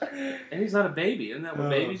 And he's not a baby. Isn't that where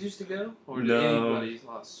babies used to go? Or did anybody's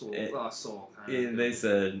lost soul? They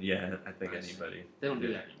said, yeah, I think anybody. They don't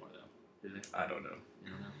do that anymore, though, do they? I don't know.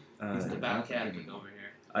 He's the devout Catholic over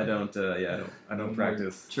here. I don't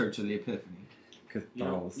practice Church of the Epiphany.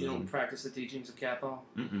 Catholicism. You don't practice the teachings of Cathol?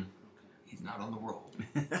 Mm-mm. He's not on the roll.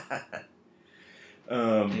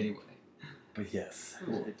 Anyway. But yes. That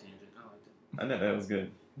was a good tangent. I liked it. I know, that was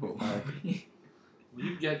good. Well,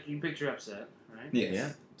 you picked your upset, right? Yes. Yeah.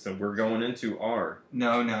 So we're going into our...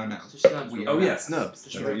 No. Snubs. Oh, yeah, snubs.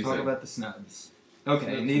 We're going to talk about the snubs.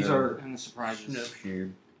 Okay, and these are and the surprises.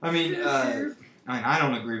 I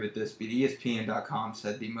don't agree with this, but ESPN.com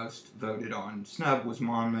said the most voted on snub was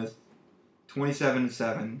Monmouth,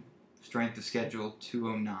 27-7, strength of schedule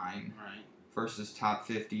 209. Right. Versus top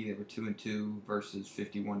 50, they were 2-2. Versus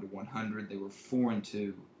 51-100, they were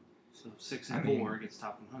 4-2. So 6-4 gets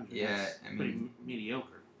top 100. Yeah, That's pretty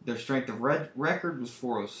mediocre. Their strength of record was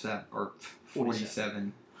 407 or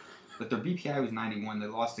 47, but their BPI was 91. They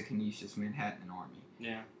lost to Canisius, Manhattan, and Army.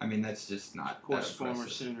 Yeah. I mean, that's just not. Of course, former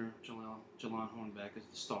Sooner Jalon Hornbeck is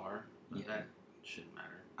the star, but that shouldn't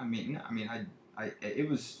matter. It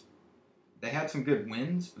was. They had some good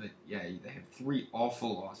wins, but yeah, they had 3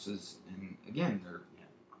 awful losses, and again, they're.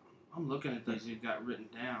 I'm looking at these you've got written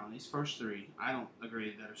down. These first 3, I don't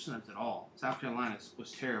agree that are snubs at all. South Carolina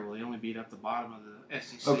was terrible. They only beat up the bottom of the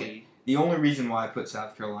SEC. Okay. The only reason why I put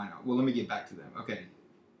South Carolina. Well, let me get back to them. Okay.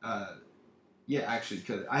 Yeah, actually,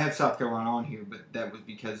 because I have South Carolina on here, but that was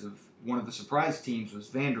because of one of the surprise teams was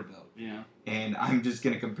Vanderbilt. Yeah. And I'm just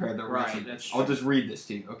going to compare their resume. That's true. I'll just read this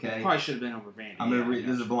to you, okay? Probably should have been over Vandy. I'm going to read.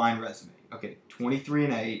 This is a blind resume. Okay,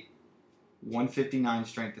 23-8, 159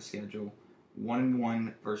 strength of schedule,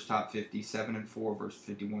 1-1 versus top 50, 7-4 versus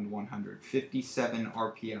 51-100, 57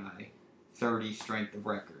 RPI, 30 strength of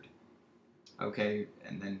record. Okay,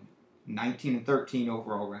 and then 19-13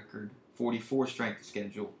 overall record, 44 strength of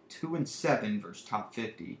schedule, 2-7 versus top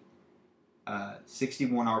 50,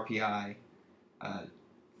 61 RPI,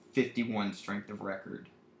 51 strength of record.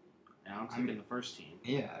 Now I'm taking the first team.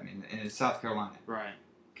 Yeah, and it's South Carolina. Right.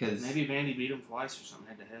 Because maybe Vandy beat them twice or something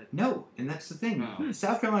head-to-head. No, and that's the thing. No.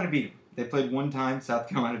 South Carolina beat them. They played one time. South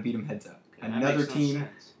Carolina beat them heads up. Okay, Another team,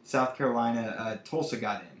 sense. South Carolina, Tulsa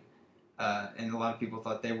got in. And a lot of people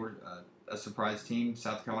thought they were a surprise team.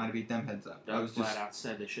 South Carolina beat them heads up. Doug flat out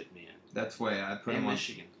said they shouldn't be in. That's why I put them on.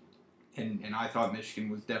 Michigan. And I thought Michigan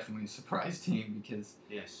was definitely a surprise team because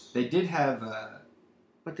yes, they did have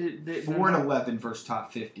but they 4-11 versus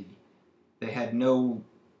top 50. They had no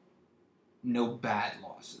bad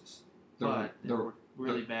losses. They were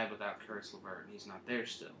really bad without Curtis LeVert, and he's not there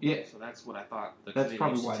still. Yeah. So that's what I thought the that's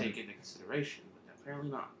committee needs to take into consideration, but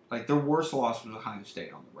apparently not. Like, their worst loss was Ohio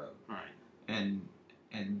State on the road. Right.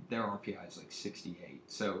 And their RPI is like 68.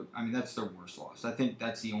 So, I mean, that's their worst loss. I think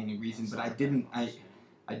that's the only reason. But I didn't.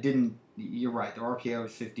 You're right. Their RPI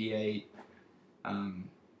was 58.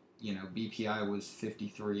 BPI was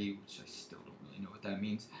 53, which I still don't really know what that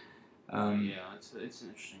means. It's an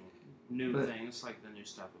interesting new thing. It's like the new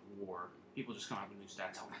stuff of war. People just come up with new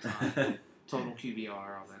stats all the time. Total QBR,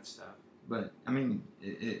 all that stuff. But, I mean,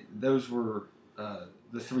 those were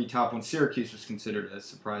the 3 top ones. Syracuse was considered a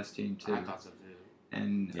surprise team, too. I thought so, too.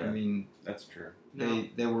 And, yeah, I mean... That's true.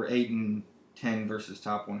 They were 8-10 versus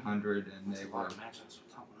top 100, and they were... matchups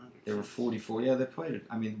with top 100. They were 44. Yeah, they played it.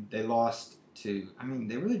 I mean, they lost to... I mean,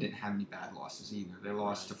 they really didn't have any bad losses, either. They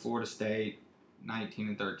lost to Florida State,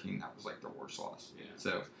 19-13. That was, like, their worst loss. Yeah.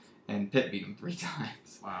 So, and Pitt beat them 3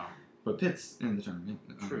 times. Wow. But Pitt's in the tournament.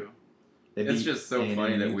 True. It's just so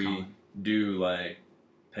funny that we do, like,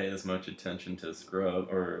 pay as much attention to scrub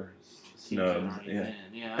or snubs. Yeah,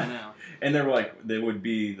 I know. And they're like, they would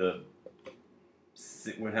be the...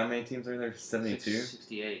 How many teams are there? 72?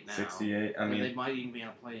 68 now. 68. I mean, they might even be in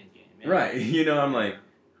a playing game. Yeah. Right. I'm like,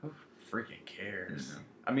 who freaking cares?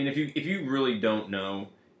 I mean, if you really don't know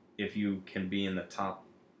if you can be in the top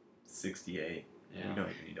 68, you don't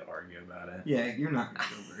even need to argue about it. Yeah, you're not going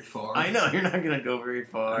to go very far. I know, you're not going to go very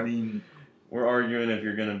far. I mean... We're arguing if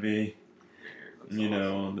you're going to be,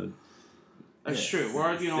 That's true. We're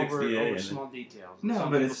arguing over small details. No,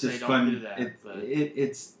 but it's just fun. Do that,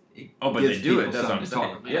 but they do it. That's what I'm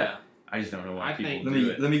saying. Yeah. I just don't know why people do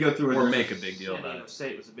it. Let me go through it. Or make a big deal about it. San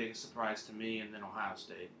Diego State was the biggest surprise to me, and then Ohio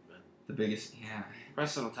State. But the biggest, yeah.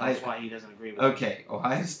 Preston will tell us why he doesn't agree with Okay,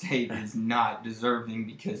 Ohio State is not deserving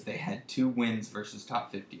because they had 2 wins versus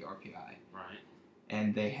top 50 RPI. Right.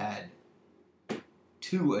 And they had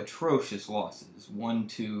 2 atrocious losses. One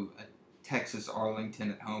to Texas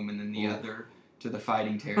Arlington at home, and then the other to the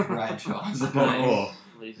Fighting Terry Bradshaws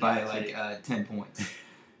by like 10 points.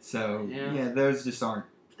 So, yeah, those just aren't.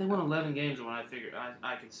 They won 11 games when I figured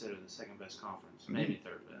I consider the second best conference, maybe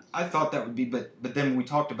third best. I thought that would be, but then when we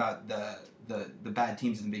talked about the bad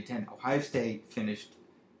teams in the Big Ten, Ohio State finished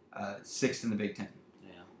 6th in the Big Ten.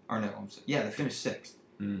 Yeah. Or no, they finished 6th.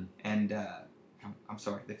 Mm. And I'm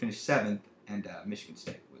sorry, they finished 7th, and Michigan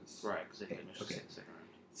State was right because they finished 6th second round.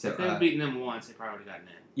 So if they had beaten them once, they probably would have gotten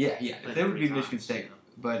in. Yeah. If they would beat Michigan State,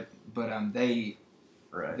 but they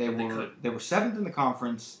were 7th in the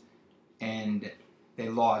conference, and they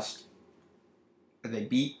lost. They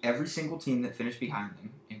beat every single team that finished behind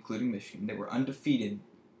them, including Michigan. They were undefeated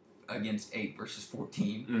against 8 versus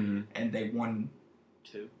 14, Mm-hmm. and they won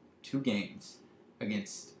two games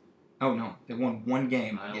against. Oh no, they won one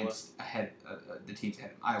game Iowa. against the teams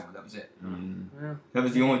ahead of Iowa. That was it. Mm-hmm. Yeah. That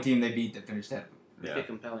was the only team they beat that finished ahead. Yeah. Big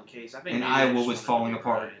compelling case. I think And maybe they Iowa just was wanted falling to be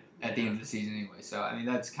apart right. at the end of the season anyway. So I mean,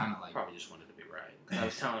 that's kind of like Probably just wanted to be right. 'Cause I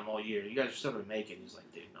was telling him all year, you guys are still gonna make it. He's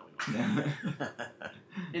like, dude, no, we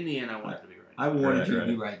don't. In the end, I wanted to be right. I wanted you to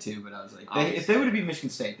be Right. right too, but I was like, Obviously. if they would have beat Michigan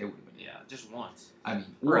State, they would have been. Yeah, just once. I mean,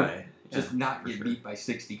 Right. Just Yeah, not for get sure. beat by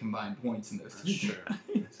 60 combined points in those That's two true.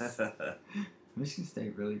 games. Michigan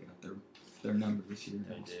State really got their number this year.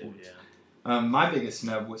 They in all did, sports. yeah. My biggest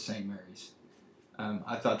snub was St. Mary's.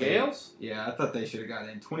 I thought Gales? I thought they should have got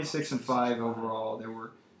in 26-5 overall. They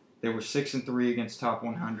were 6-3 against top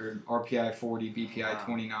 100, RPI 40, BPI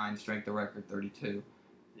 29, strength of record 32.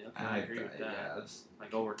 Yeah, I agree with that. Yeah, it was,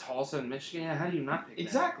 Like over Tulsa and Michigan, yeah, how do you not pick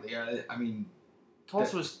exactly. I mean, that?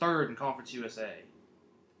 Tulsa was third in Conference USA.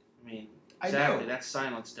 I mean, I exactly, know. that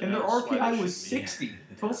silence And their denotes why RPI they was shouldn't be. 60.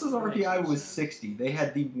 Tulsa's That makes RPI no was sense. 60. They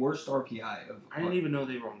had the worst RPI of. I didn't even know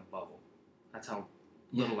they were on the bubble. That's how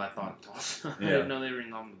little I thought of Tulsa. I Yeah. didn't know they were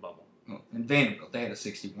on the bubble. Well, and Vanderbilt, they had a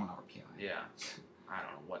 61 RPI. Yeah. I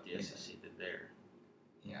don't know what the SEC did there.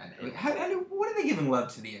 Yeah, I know. What are they giving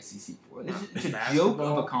love to the SEC for? It's a joke of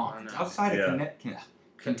Basketball? a conference I know. outside of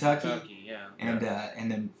Kentucky yeah.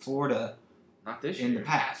 and then Florida Not this in year. the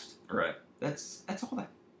past. Right. That's all that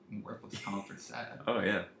worthless conference. Oh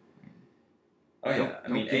yeah. Oh Don't- yeah. I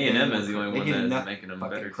mean, don't A give and M them is the only they one get that is enough making them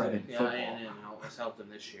fucking better credit. too. Yeah, Football. A&M has helped them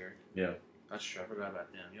this year. Yeah. That's true. I forgot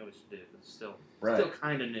about them. You always do. But still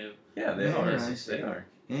kind of new. Yeah, they Yeah, are. yeah, They are.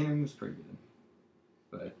 A&M was pretty good,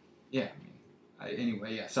 but yeah.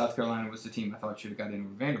 Anyway, South Carolina was the team I thought should have got in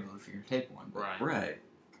with Vanderbilt if you're gonna take one. But, Right.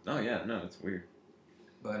 Oh yeah. No, it's weird.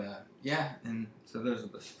 But and so those are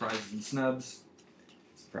the surprises and snubs.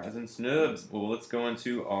 Surprise and snubs. Well, let's go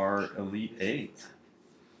into our Elite Eight.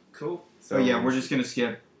 Cool. So yeah, we're just gonna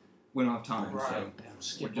skip. We don't have time, Right. so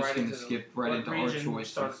Skip we're just right gonna into skip right what into region? our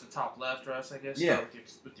choices. Start at the top left, Russ, I guess. Yeah. Start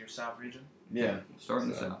with your South region. Yeah. Starting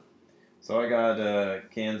this So- out. So I got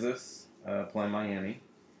Kansas playing Miami.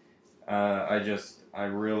 I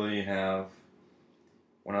really have.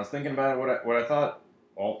 When I was thinking about it, what I thought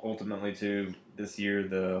ultimately too this year,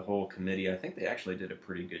 the whole committee, I think they actually did a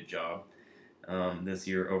pretty good job this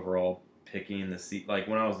year overall picking the seat. Like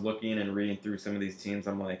when I was looking and reading through some of these teams,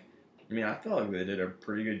 I'm like, I mean, I felt like they did a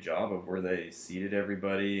pretty good job of where they seated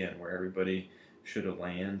everybody and where everybody should have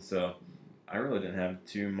landed. So I really didn't have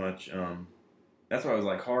too much. That's why I was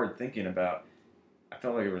like hard thinking about. I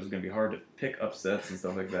felt like it was going to be hard to pick upsets and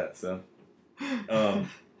stuff like that. So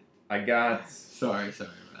I got. Sorry, Russ.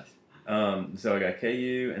 So I got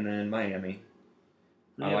KU and then Miami.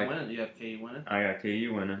 Who do you have winning? Do you have KU winning? I got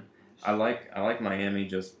KU winning. I like Miami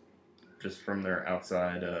just from their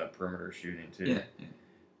outside perimeter shooting too. Yeah.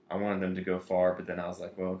 I wanted them to go far, but then I was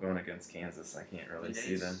like, well, going against Kansas, I can't really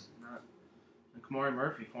see them. And Kamari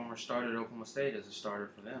Murphy, former starter at Oklahoma State, is a starter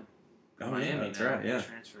for them. Oh Miami yeah, that's now, right. Yeah.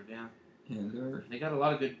 transferred down. Yeah, They got a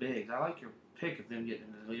lot of good bigs. I like your pick of them getting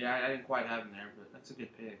into the league. I didn't quite have them there, but that's a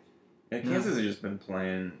good pick. Yeah, Kansas has just been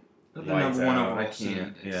playing they're the lights number one out. overall I can't.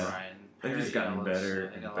 seed. Yeah. Ryan, They've just Perry gotten Ellis, better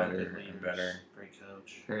they and got a lot of better good and leaders. better. Great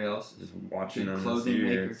coach. Perry Ellis, Just watching them this clothing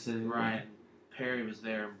year. maker too. Ryan Perry was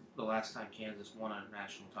there the last time Kansas won a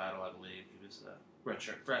national title, I believe. He was a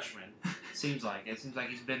redshirt freshman. Seems like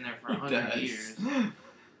he's been there for 100 years.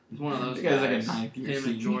 He's one of those The guys. guy's like a ninth year Him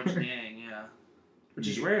and George senior. Yang, yeah. Which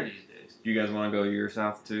is rare these days. Do you guys want to go your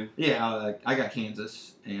South too? Yeah, I got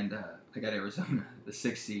Kansas and I got Arizona, the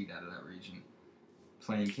 6th seed out of that region,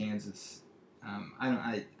 playing Kansas.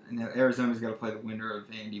 I know Arizona's got to play the winner of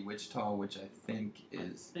Vandy Wichita, which I think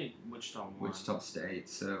is I think Wichita won. Wichita State.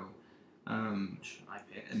 So, Which I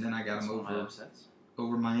picked. and then I got That's them one of my over upsets.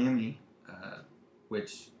 Miami,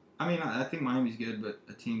 which I mean I think Miami's good, but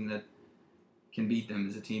a team that can beat them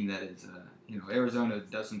is a team that is Arizona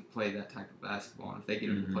doesn't play that type of basketball, and if they get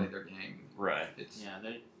them to play their game, Right. it's Yeah,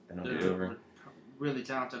 Then it'll be they're over. really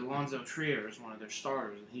talented. Alonzo Trier is one of their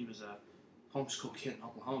starters, and he was a homeschool kid in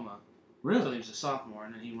Oklahoma. really So he was a sophomore,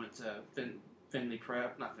 and then he went to Finley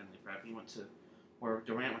Prep. Not Finley Prep. He went to where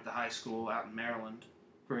Durant went to high school out in Maryland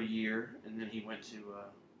for a year, and then he went to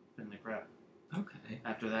Finley Prep okay.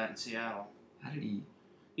 after that in Seattle. How did he?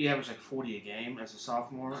 He averaged like 40 a game as a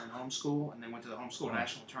sophomore in homeschool, and then went to the homeschool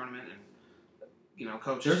national tournament, and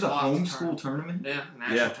coaches. There's a flocked to homeschool tournament. Yeah,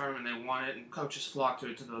 national tournament. They won it, and coaches flocked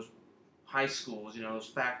to those high schools, those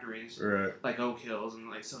factories Right. like Oak Hills,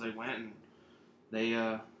 and so they went and they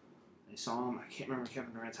saw him. I can't remember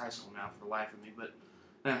Kevin Durant's high school now for the life of me, but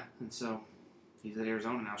yeah, and so he's at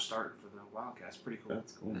Arizona now, starting for the Wildcats. Pretty cool.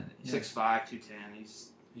 That's cool. Yeah. 6'5", 210. He's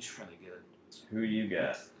He's really good. Who you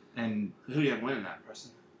got? And Who you have winning that,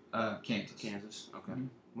 Preston? Kansas. Kansas. Okay. Mm-hmm.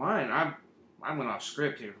 Mine, I went off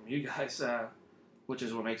script here from you guys, which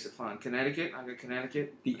is what makes it fun. Connecticut. I got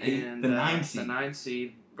Connecticut. The 9 seed. The 9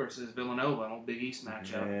 seed versus Villanova, an old Big East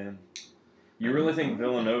matchup. Man. You really think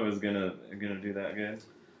Villanova's gonna do that good?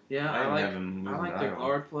 Yeah, I like their Iowa.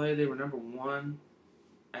 guard play. They were number 1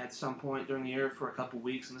 at some point during the year for a couple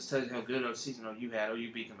weeks, and this tells you how good of a season OU had.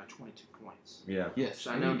 OU beat them by 22 points. Yeah. Yes.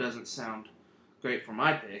 Which I know doesn't sound great for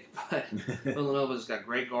my pick, but Villanova's got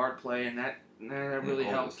great guard play, and that really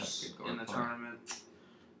helps in the tournament.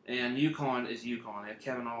 And UConn is UConn. They have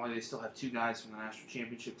Kevin Ollie. They still have 2 guys from the national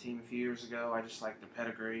championship team a few years ago. I just like their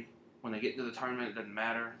pedigree. When they get into the tournament, it doesn't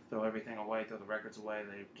matter. Throw everything away, throw the records away.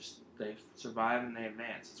 They survive and they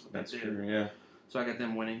advance. That's what they do. True, yeah. So I got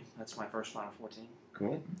them winning. That's my first Final Four team.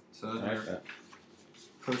 Cool. So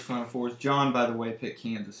first Final Fours. John, by the way, picked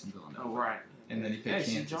Kansas and Villanova. Oh, right. And then he picked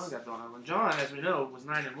Kansas. John got Villanova. And John, as we know, was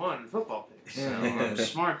 9-1 in football picks. So Yeah.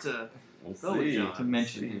 smart to go with John. To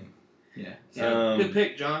mention him. Yeah. Good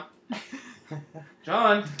pick, John.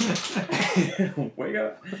 John. Wake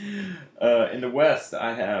up. In the West,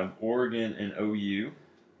 I have Oregon and OU.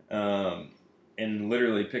 And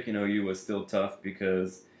literally picking OU was still tough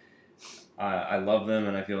because I love them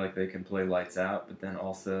and I feel like they can play lights out, but then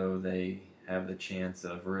also they have the chance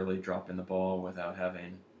of really dropping the ball without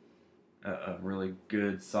having a really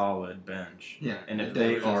good, solid bench. Yeah. And if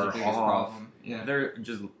they are off, yeah. they're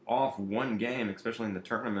just off one game, especially in the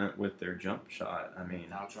tournament with their jump shot. I mean,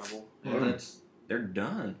 Now trouble. Well, they're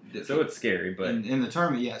done. So it's scary, but in the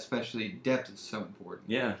tournament, especially depth is so important.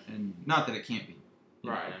 Yeah. And not that it can't be.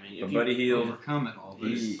 Right. I mean, but Buddy Hield overcome it all.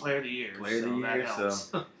 He's player of the year.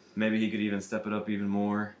 So maybe he could even step it up even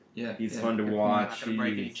more. Yeah. He's fun to watch. Not going to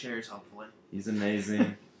break any chairs, hopefully. He's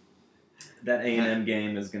amazing. That A&M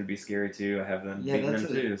game is going to be scary too. I have them beating them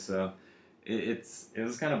too. So it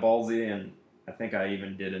was kind of ballsy, and I think I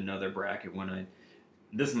even did another bracket when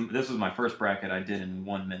this was my first bracket I did in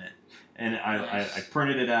 1 minute, and I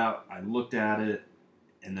printed it out. I looked at it.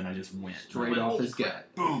 And then I just went straight off his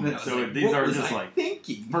gut. Boom. So these are just like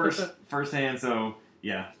first hand. So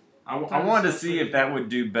yeah, I wanted to see if that would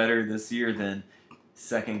do better this year than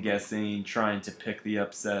second guessing, trying to pick the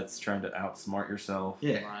upsets, trying to outsmart yourself.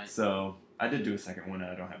 Yeah. Right. So I did do a second one,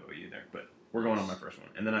 and I don't have OU there, but we're going on my first one.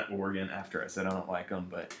 And then at Oregon, after I said I don't like them,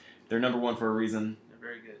 but they're number 1 for a reason. They're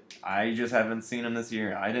very good. I just haven't seen them this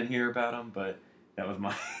year. I didn't hear about them, but that was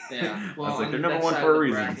my. Yeah. Well, I was like, they're number 1 for a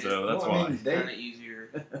reason, so that's why. I mean, kind of easier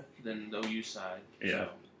than the OU side. Yeah.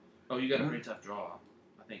 So, you got a pretty tough draw.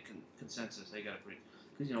 I think consensus they got a pretty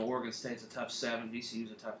because Oregon State's a tough 7,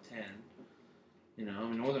 VCU's a tough 10.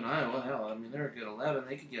 Northern Iowa, hell, I mean they're a good 11.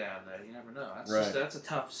 They could get out of that. You never know. That's a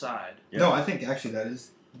tough side. Yeah. No, I think actually that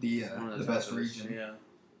is the best region. Yeah.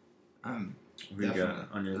 Who you got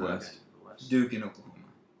on your list? Duke and Oklahoma,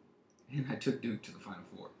 and I took Duke to the Final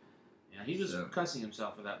Four. Yeah, he was cussing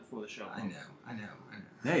himself for that before the show. I know.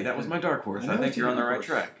 Hey, that was my dark horse. I think you're on the right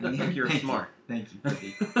track. I think you're smart. Thank you for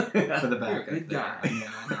the backup. Good guy. I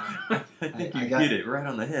know. I think you hit it right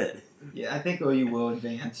on the head. Yeah, I think OU will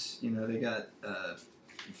advance. They got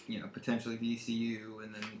potentially VCU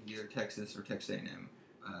and then either Texas or Texas A&M,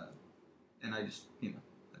 and I just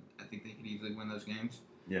I think they could easily win those games.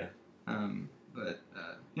 Yeah. But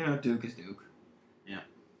Duke is Duke. Yeah.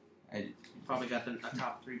 I probably got a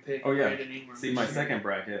top 3 pick. Oh yeah. Right in England. See, my second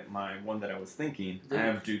bracket, my one that I was thinking, I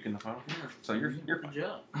have Duke in the Final Four. So you're fine. Good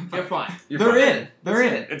job. You're fine. They're in. They're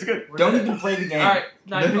in. It's good. Don't even play the game. All right,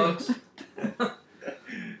 night, folks.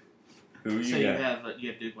 Who you so got?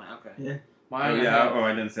 you have Duke win. Okay. Yeah.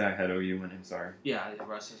 I didn't say I had OU winning. Sorry. Yeah,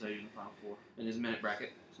 Russ has OU in the Final Four in his minute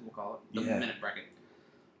bracket. So we'll call it the Yeah. minute bracket.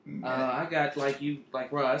 I got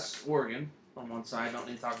like Russ, Oregon on one side. Don't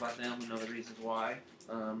need to talk about them. We know the reasons why.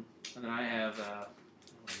 And then I have I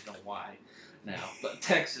don't know why now, but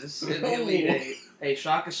Texas in the Elite Eight. Hey,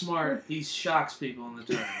 Shaka Smart. He shocks people in the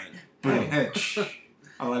tournament.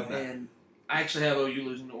 I like that. And I actually have OU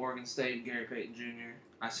losing to Oregon State and Gary Payton Jr.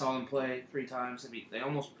 I saw them play 3 times.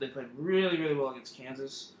 They played really, really well against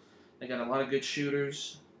Kansas. They got a lot of good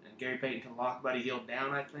shooters, and Gary Payton can lock Buddy Hield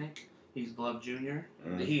down, I think. He's Glove Jr.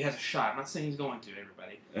 He has a shot. I'm not saying he's going to,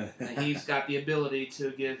 everybody. And he's got the ability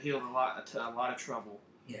to give Hield a lot of trouble.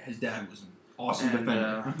 Yeah, his dad was an awesome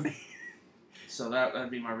defender. So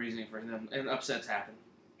that'd be my reasoning for him. And upsets happen.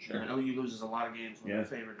 Sure. And OU loses a lot of games when they're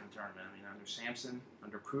favored in the tournament. I mean, under Sampson,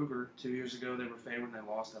 under Kruger, 2 years ago they were favored and they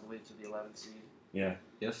lost, I believe, to the 11th seed. Yeah.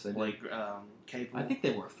 Yes, they did. Capel. I think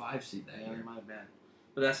they were a 5 seed that year. They might have been.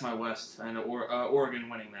 But that's my West. I know Oregon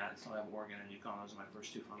winning that. So I have Oregon and UConn. Those are my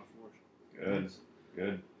first 2 Final Fours. Good.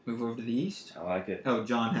 Good. Move over to the East. I like it. Oh,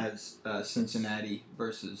 John has Cincinnati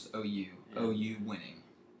versus OU. Yeah. OU winning.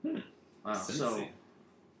 Wow. So.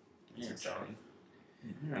 Yeah, exciting.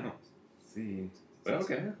 I don't see. But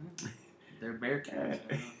okay. They're Bearcats.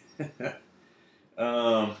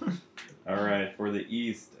 All right. For the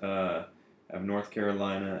East, I have North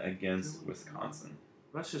Carolina against Wisconsin.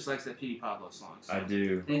 Russ just likes that P.D. Pablo song. So. I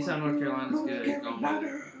do. Anytime North Carolina's good, he's going with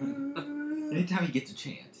it. Anytime he gets a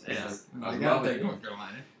chance. Yeah. I gotta take North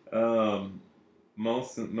Carolina.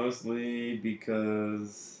 Mostly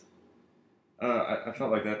because I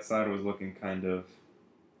felt like that side was looking kind of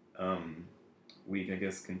weak. I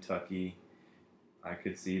guess Kentucky, I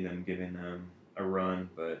could see them giving them a run,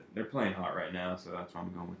 but they're playing hot right now, so that's why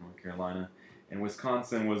I'm going with North Carolina. And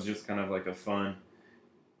Wisconsin was just kind of like a fun,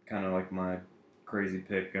 kind of like my crazy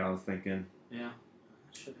pick. I was thinking. Yeah,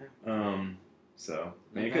 should have. So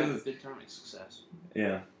because big tournament success.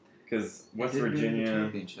 Yeah, because West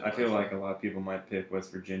Virginia, I feel like a lot of people might pick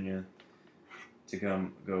West Virginia to go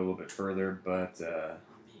a little bit further, but I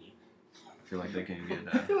feel like they can get.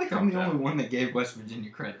 I feel like I'm the only one that gave West Virginia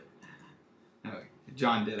credit. No,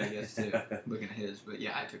 John did, I guess, too. Looking at his, but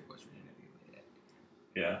yeah, I took West Virginia.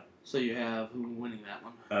 Yeah. So you have who winning that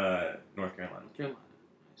one? North Carolina. North Carolina.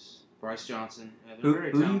 Nice. Bryce Johnson.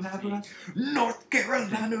 Who do you have, Russ? North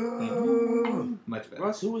Carolina. Much better.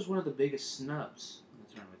 Russ, who was one of the biggest snubs in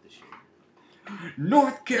the tournament this year?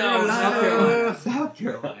 North Carolina. No, South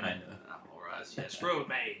Carolina. I know. Oh, Russ, yeah, screw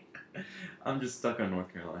me. I'm just stuck on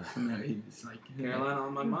North Carolina. No, he was like Carolina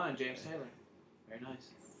on my mind. James Taylor. Very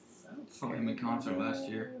nice. Saw him in concert last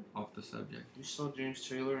year. Off the subject. You saw James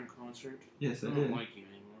Taylor in concert? Yes, I don't did. like you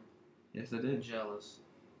anymore. Yes, I did. I'm jealous.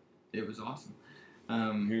 It was awesome.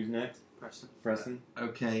 Who's next? Preston.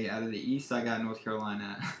 Okay, out of the East, I got North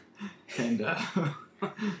Carolina and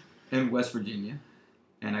and West Virginia,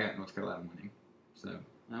 and I got North Carolina winning. So.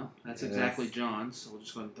 No, that's exactly John's, so we're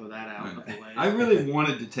just going to throw that out. I really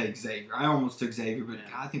wanted to take Xavier. I almost took Xavier, but God,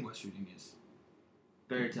 I think West Virginia's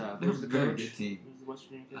very tough. Who's the very good team? Who's the West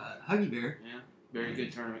Virginia coach? Huggy Bear. Yeah, very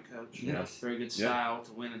good tournament coach. Yes. Very good style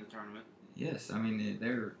to win in the tournament. Yes, I mean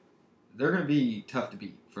they're going to be tough to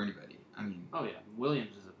beat for anybody. I mean. Oh yeah,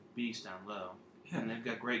 Williams is a beast down low. Yeah. And they've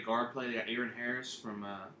got great guard play. They got Aaron Harris from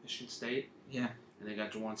Michigan State. Yeah. And they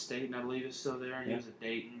got Jawan Staten, I believe, is still there. He was at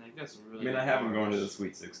Dayton. They've got some really. I mean, I have them going to the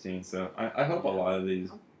Sweet 16, so I hope a lot of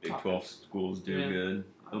these Big 12 schools do good.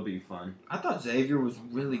 It'll be fun. I thought Xavier was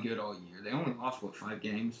really good all year. They only lost 5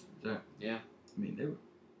 games. So, yeah. I mean,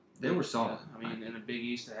 they were solid. I mean, in the Big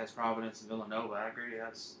East that has Providence and Villanova, I agree.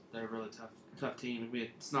 They're a really tough team. I mean,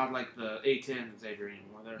 it's not like the A10 Xavier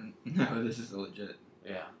anymore. No, this is legit.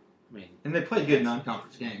 Yeah. I mean, and they play good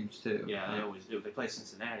non-conference games too. Yeah, they always do. They play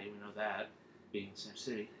Cincinnati. We know that, being in Center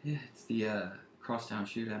City. Yeah, it's the crosstown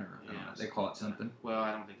shootout. Or they call it something. Well,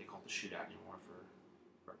 I don't think they call it the shootout anymore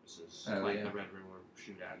for purposes the Red River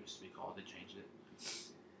shootout used to be called. They changed it.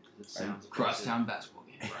 It sounds crosstown basketball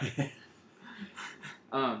game.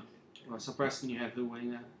 Right. So Preston, you have who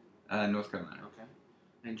winning that? North Carolina. Okay.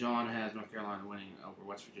 And John has North Carolina winning over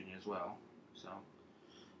West Virginia as well. So.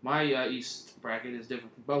 My East bracket is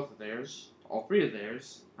different from both of theirs. All 3 of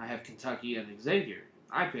theirs. I have Kentucky and Xavier.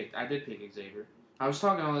 I did pick Xavier. I was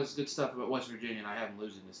talking all this good stuff about West Virginia, and I have them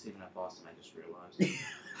losing to Stephen F. Austin. I just realized.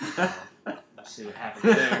 We'll see what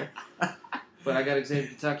happens there. But I got Xavier,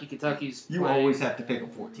 Kentucky. Kentucky's. You always have to pick a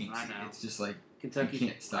 14. I know. It's just like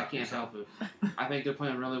Kentucky. I can't help it. I think they're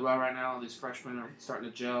playing really well right now. These freshmen are starting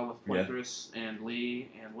to gel with Poitras and Lee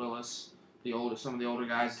and Willis. Some of the older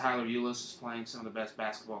guys. Tyler Eulis is playing some of the best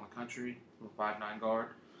basketball in the country from a 5'9" guard.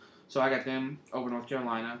 So I got them over North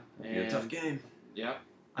Carolina. And tough game. Yep.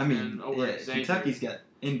 I mean, Kentucky's got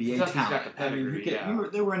NBA talent. Got the pedigree,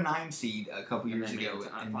 they were a 9 seed a couple years ago,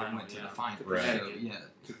 and they went to the final. Right. So,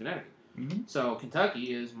 to Connecticut. Mm-hmm. So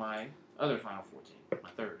Kentucky is my other Final Four team, my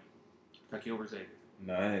third. Kentucky over Xavier.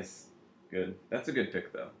 Nice. Good. That's a good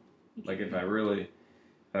pick, though. Like, if I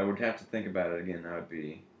would have to think about it again, I would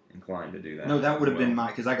be inclined to do that. No, that would have been mine,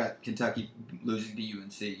 because I got Kentucky losing to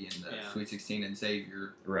UNC in the Sweet 16 and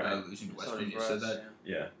Xavier losing to West Virginia. So that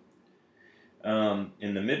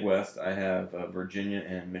in the Midwest, I have Virginia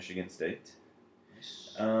and Michigan State.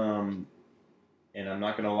 Nice. And I'm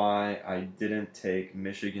not going to lie, I didn't take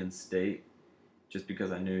Michigan State just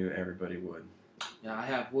because I knew everybody would.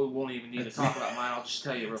 Yeah, we won't even need to talk about mine. I'll just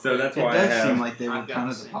tell you real quick. So that's why it does seem like they were kind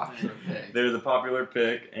of the popular pick. They're the popular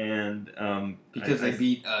pick, and because they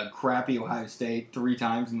beat crappy Ohio State 3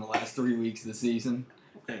 times in the last 3 weeks of the season.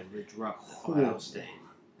 Okay, they dropped Ohio State.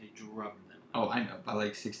 They dropped them. Oh, I know, by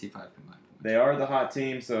like 65 combined points. They are the hot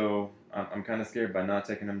team, so I'm kind of scared by not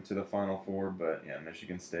taking them to the Final Four, but yeah,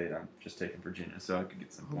 Michigan State. I'm just taking Virginia, so I could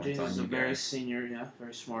get some points Virginia's on a you very guys. senior,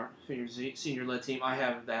 very smart, senior-led team. I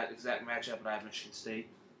have that exact matchup, but I have Michigan State,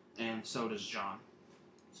 and so does John.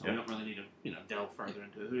 So we don't really need to, delve further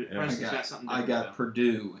into it. Preston's got something different. I got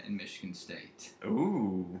Purdue and Michigan State.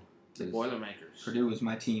 Ooh. The Boilermakers. Purdue is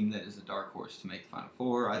my team that is a dark horse to make the Final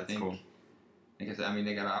Four. I think. Cool. Like I said, I mean,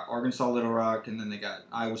 they got Arkansas, Little Rock, and then they got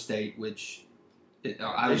Iowa State, which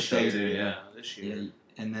Iowa State, this year. Yeah,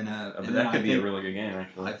 and then that could be a really good game,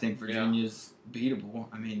 actually. I think Virginia's beatable.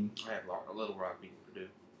 I mean, I have Little Rock beating Purdue.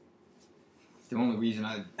 The only reason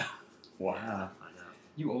Wow. I know.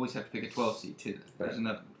 You always have to pick a 12 seed too. There's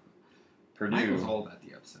another. Purdue. Michael's all about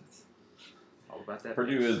the upsets. All about that.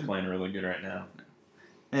 Purdue is playing really good right now.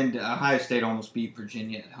 And Ohio State almost beat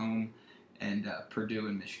Virginia at home, and Purdue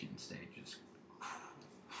and Michigan State just.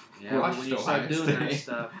 Yeah, when you start doing that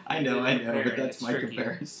stuff. I know, but that's my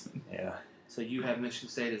comparison. Yeah. So you have Michigan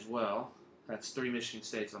State as well. That's 3 Michigan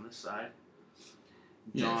States on this side.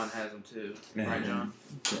 John has them too. Right, John?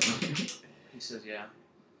 He says, yeah.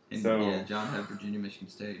 And so, John had Virginia, Michigan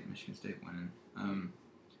State winning.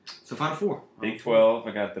 So Final Four. Big 12.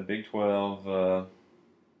 I got the Big 12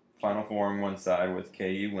 Final Four on one side with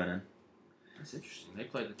KU winning. That's interesting. They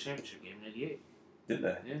played the championship game in '88. Did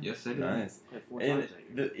they? Yeah. Yes, they did. Nice. Played 4 times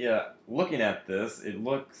that year. Looking at this, it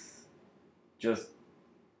looks just,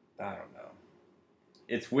 I don't know.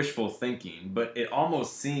 It's wishful thinking, but it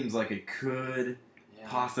almost seems like it could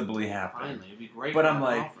possibly happen. Finally, it'd be great. But I'm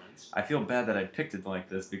like, I feel bad that I picked it like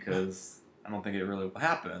this because I don't think it really will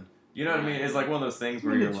happen. You know what I mean? It's like one of those things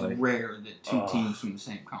where it's rare that 2 teams from the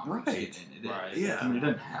same conference get in. Right. Yeah. I mean, it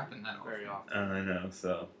doesn't happen that very often. I know.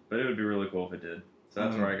 So, but it would be really cool if it did. So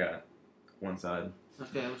that's where I got one side.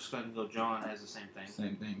 Okay, let's go ahead and go. John has the same thing.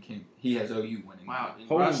 Same thing. He has OU winning. Wow.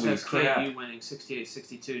 Holy has crap. KU winning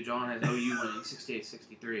 68-62. John has OU winning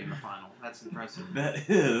 68-63 in the final. That's impressive. That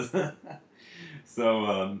is.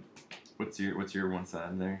 So, what's your one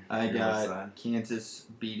side there? I got Kansas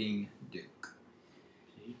beating Duke.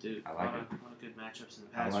 You do. I like a lot of good matchups in the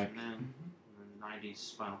past from them. And the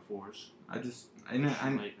 90s Final Fours.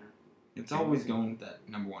 It's always going with that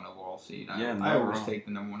number 1 overall seed. I always take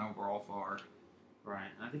the number 1 overall far.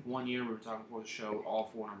 Right. And I think one year we were talking before the show,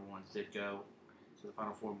 all 4 number 1s did go to the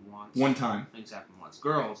Final Four once. One time. Things happen once.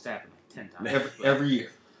 Girls, it's happened like 10 times. Every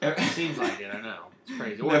year. Seems like it, I know. It's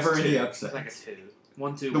crazy. Never any upsets. It's like a 2.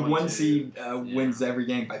 1-2, the 1-2. 1 seed wins every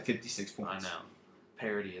game by 56 points. I know.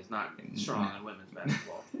 Parity is not strong in women's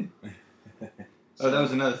basketball. Oh, that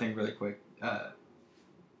was another thing really quick.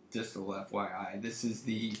 Just a little FYI. This is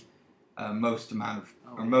the most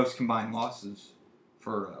combined losses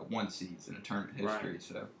for 1 seeds in a tournament history. Right.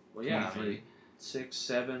 So, well, 23. 6,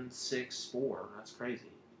 7, 6, 4. That's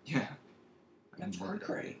crazy. Yeah. That's really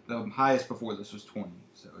great. The highest before this was 20,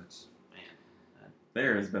 so it's...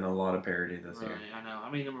 There has been a lot of parity this year. I know. How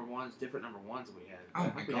many different number ones have we had?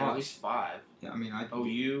 Oh, my we had at least 5. Yeah, I mean,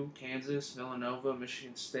 OU, Kansas, Villanova,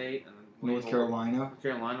 Michigan State, and then North Carolina. North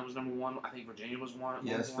Carolina was number 1. I think Virginia was 1 at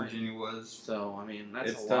Yes, one point. Virginia was. So, I mean,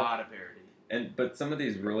 that's it's a tough. lot of parity. But some of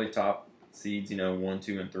these really top seeds, 1,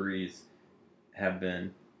 2, and 3s, have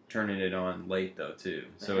been turning it on late, though, too.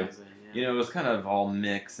 So it's, it was kind of all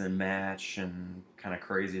mix and match and kind of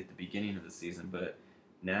crazy at the beginning of the season. But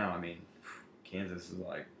now, I mean, Kansas is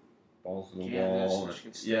like balls to the wall.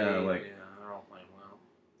 Michigan State, they're all playing well.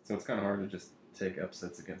 So it's kind of hard to just take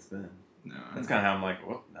upsets against them. No, that's kind of how I'm like,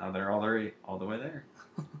 well, now they're all the way there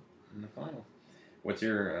in the final. What's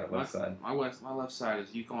your left side? My left side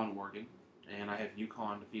is UConn, Oregon, and I have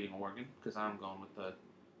UConn defeating Oregon because I'm going with the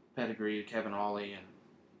pedigree of Kevin Ollie, and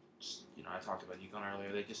just, I talked about UConn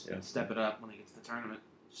earlier. They just step it up when they get to the tournament.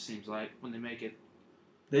 Seems like when they make it.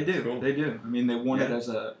 They do. Cool. They do. I mean, they won it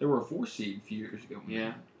they were a 4 seed a few years ago.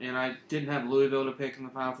 Yeah, and I didn't have Louisville to pick in the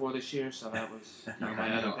Final Four this year, so that was.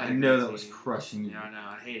 I know that was crushing you. Yeah, I know.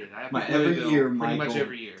 I hate it. I have every year, pretty Michael much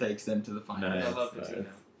every year takes them to the final. Nice. I love it.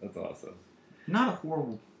 That's awesome. Not a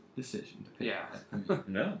horrible decision to pick. Yeah. That.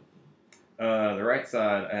 No. The right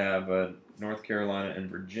side, I have North Carolina and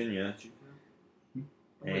Virginia.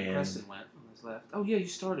 And Preston went on his left. Oh yeah, you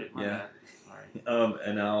started. My bad. Sorry.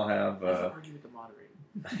 And I'll have. Argue with the moderator.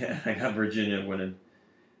 I got Virginia winning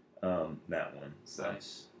that one. So.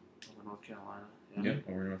 Nice. Over North Carolina. Yep,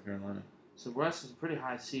 over North Carolina. So Russ is a pretty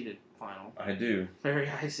high seeded final. I do. Very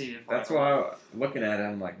high seeded final. That's why looking at it,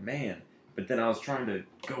 I'm like, man. But then I was trying to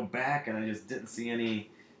go back, and I just didn't see any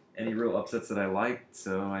real upsets that I liked,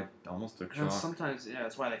 so I almost took shock. Sometimes,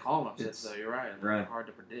 that's why they call them upsets, though. You're right. Right. Hard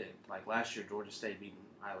to predict. Like last year, Georgia State beating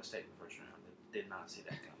Iowa State in the first round. Did not see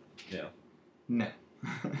that coming. No.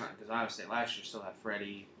 Because Iowa State last year still had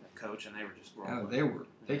Freddie, coach, and they were just rolling. Oh,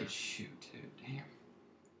 they could shoot too. Damn.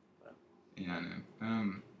 Yeah, I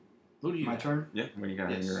know. Who do you? My turn. Yeah. What do you got?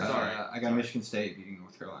 Yes, In your sorry. I got Michigan State beating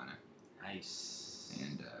North Carolina. Nice.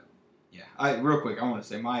 And real quick, I want to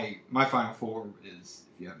say my Final Four is,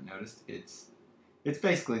 if you haven't noticed, it's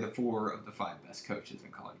basically the 4 of the 5 best coaches in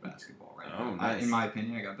college basketball right now. Nice. In my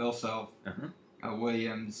opinion, I got Bill Self,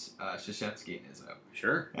 Williams, Krzyzewski, and Izzo.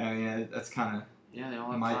 Sure. I mean, that's kind of they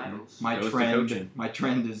all have titles. My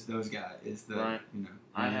trend is those guys. Right.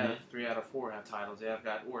 I have 3 out of 4 have titles. Yeah, I've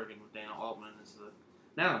got Oregon with Dana Altman as the.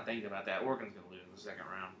 Now I'm thinking about that, Oregon's going to lose in the second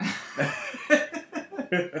round.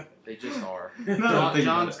 They just are.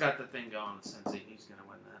 John's got the thing going with Cincy. He's going to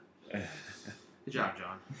win that. Good job,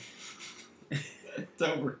 John. It's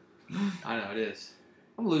over. I know, it is.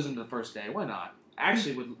 I'm losing to the first day. Why not? I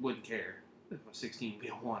actually wouldn't care if a 16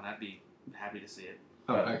 beat 1. I'd be happy to see it.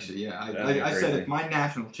 Oh, actually, yeah. I said if my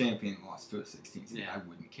national champion lost to a 16 seed, I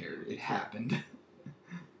wouldn't care. It happened.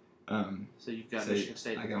 So you've got Michigan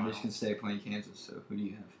State. I got Michigan State playing Kansas. So who do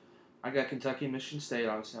you have? I got Kentucky and Michigan State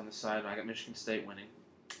obviously on the side. I got Michigan State winning.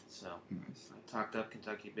 So I talked up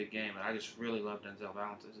Kentucky, big game, but I just really love Denzel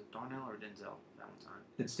Valentine. Is it Darnell or Denzel Valentine?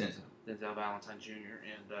 It's Denzel. Denzel Valentine Jr.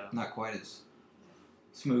 and not quite as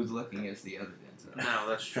smooth looking as the other Denzel. No,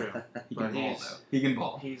 that's true. He can ball though. He can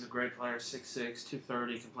ball. He's a great player. 6'6",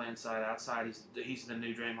 230, can play inside, outside. He's the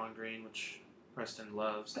new Draymond Green, which Preston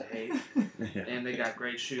loves to hate. And they got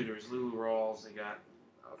great shooters. Lou Rawls. They got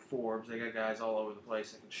Forbes. They got guys all over the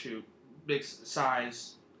place that can shoot. Big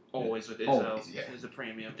size, always with Izzo. Is a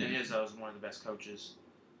premium. And Izzo is one of the best coaches.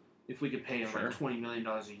 If we could pay him like $20 million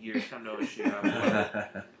a year, come to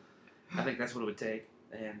OSU, I think that's what it would take.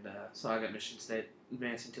 And so I got Michigan State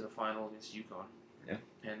advancing to the final against UConn. Yeah.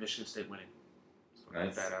 And Michigan State winning. So I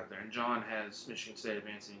nice. put that out there. And John has Michigan State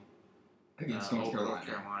advancing against North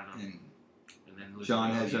Carolina. And then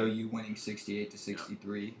John has OU winning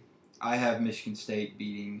 68-63. Yep. I have Michigan State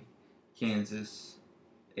beating Kansas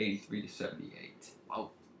 83-78.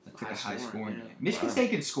 Wow. That took a high scoring game. Michigan State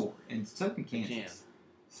can score, and so can Kansas.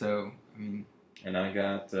 So, I mean. And I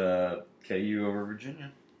got KU over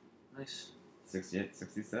Virginia. Nice.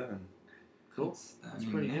 68-67. Cool. That's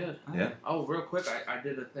pretty good. Yeah. Oh, real quick, I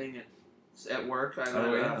did a thing at work. I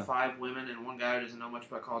got 5 women and 1 guy who doesn't know much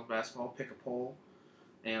about college basketball. Pick a poll.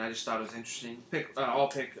 And I just thought it was interesting. I'll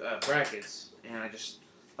pick brackets, and I just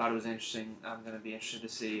thought it was interesting. I'm going to be interested to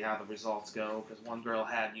see how the results go, because one girl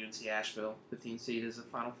had UNC Asheville, 15 seed as a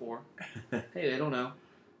Final Four. Hey, they don't know.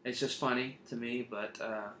 It's just funny to me, but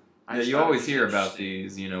you always hear about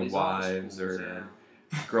these wives or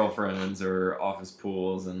girlfriends or office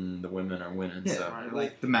pools, and the women are winning. Yeah, so. right.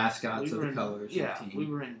 Like the mascots of the colors. Yeah, we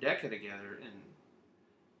were in DECA together in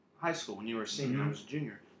high school when you were a senior. I was a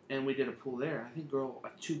junior. And we did a pool there. I think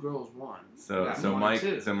 2 girls won. So Mike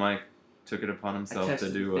took it upon himself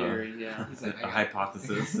to do a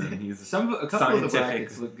hypothesis, and he's a couple of the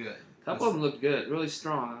brackets look good. A couple of them looked good, really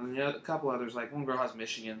strong. And a couple others, like one girl has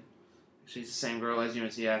Michigan. She's the same girl as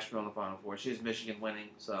UNC Asheville in the Final Four. She has Michigan winning,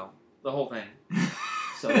 so the whole thing.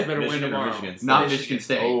 So they better win tomorrow. Not Michigan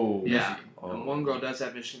State. Oh, yeah. Oh. And one girl does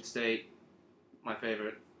have Michigan State. My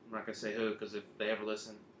favorite. I'm not gonna say who, because if they ever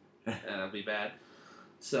listen, it'll be bad.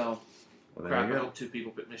 So, I hope 2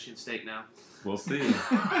 people pick Michigan State now. We'll see.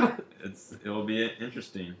 It'll be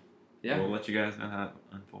interesting. Yeah. We'll let you guys know how it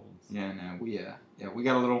unfolds. Yeah, no, we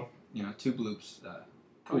got a little, 2 Bloops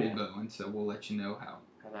pool going, so we'll let you know how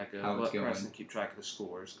that goes. How it's going. Preston keep track of the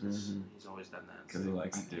scores, because he's always done that. Because he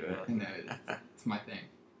likes to do it. I know, it's my thing.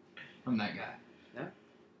 I'm that guy. Yeah.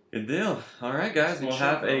 Good deal. All right, guys. We'll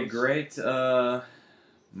have a great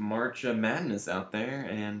March Madness out there,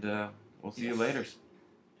 and we'll see you later.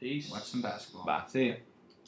 Peace. Watch some basketball. Bye. See ya.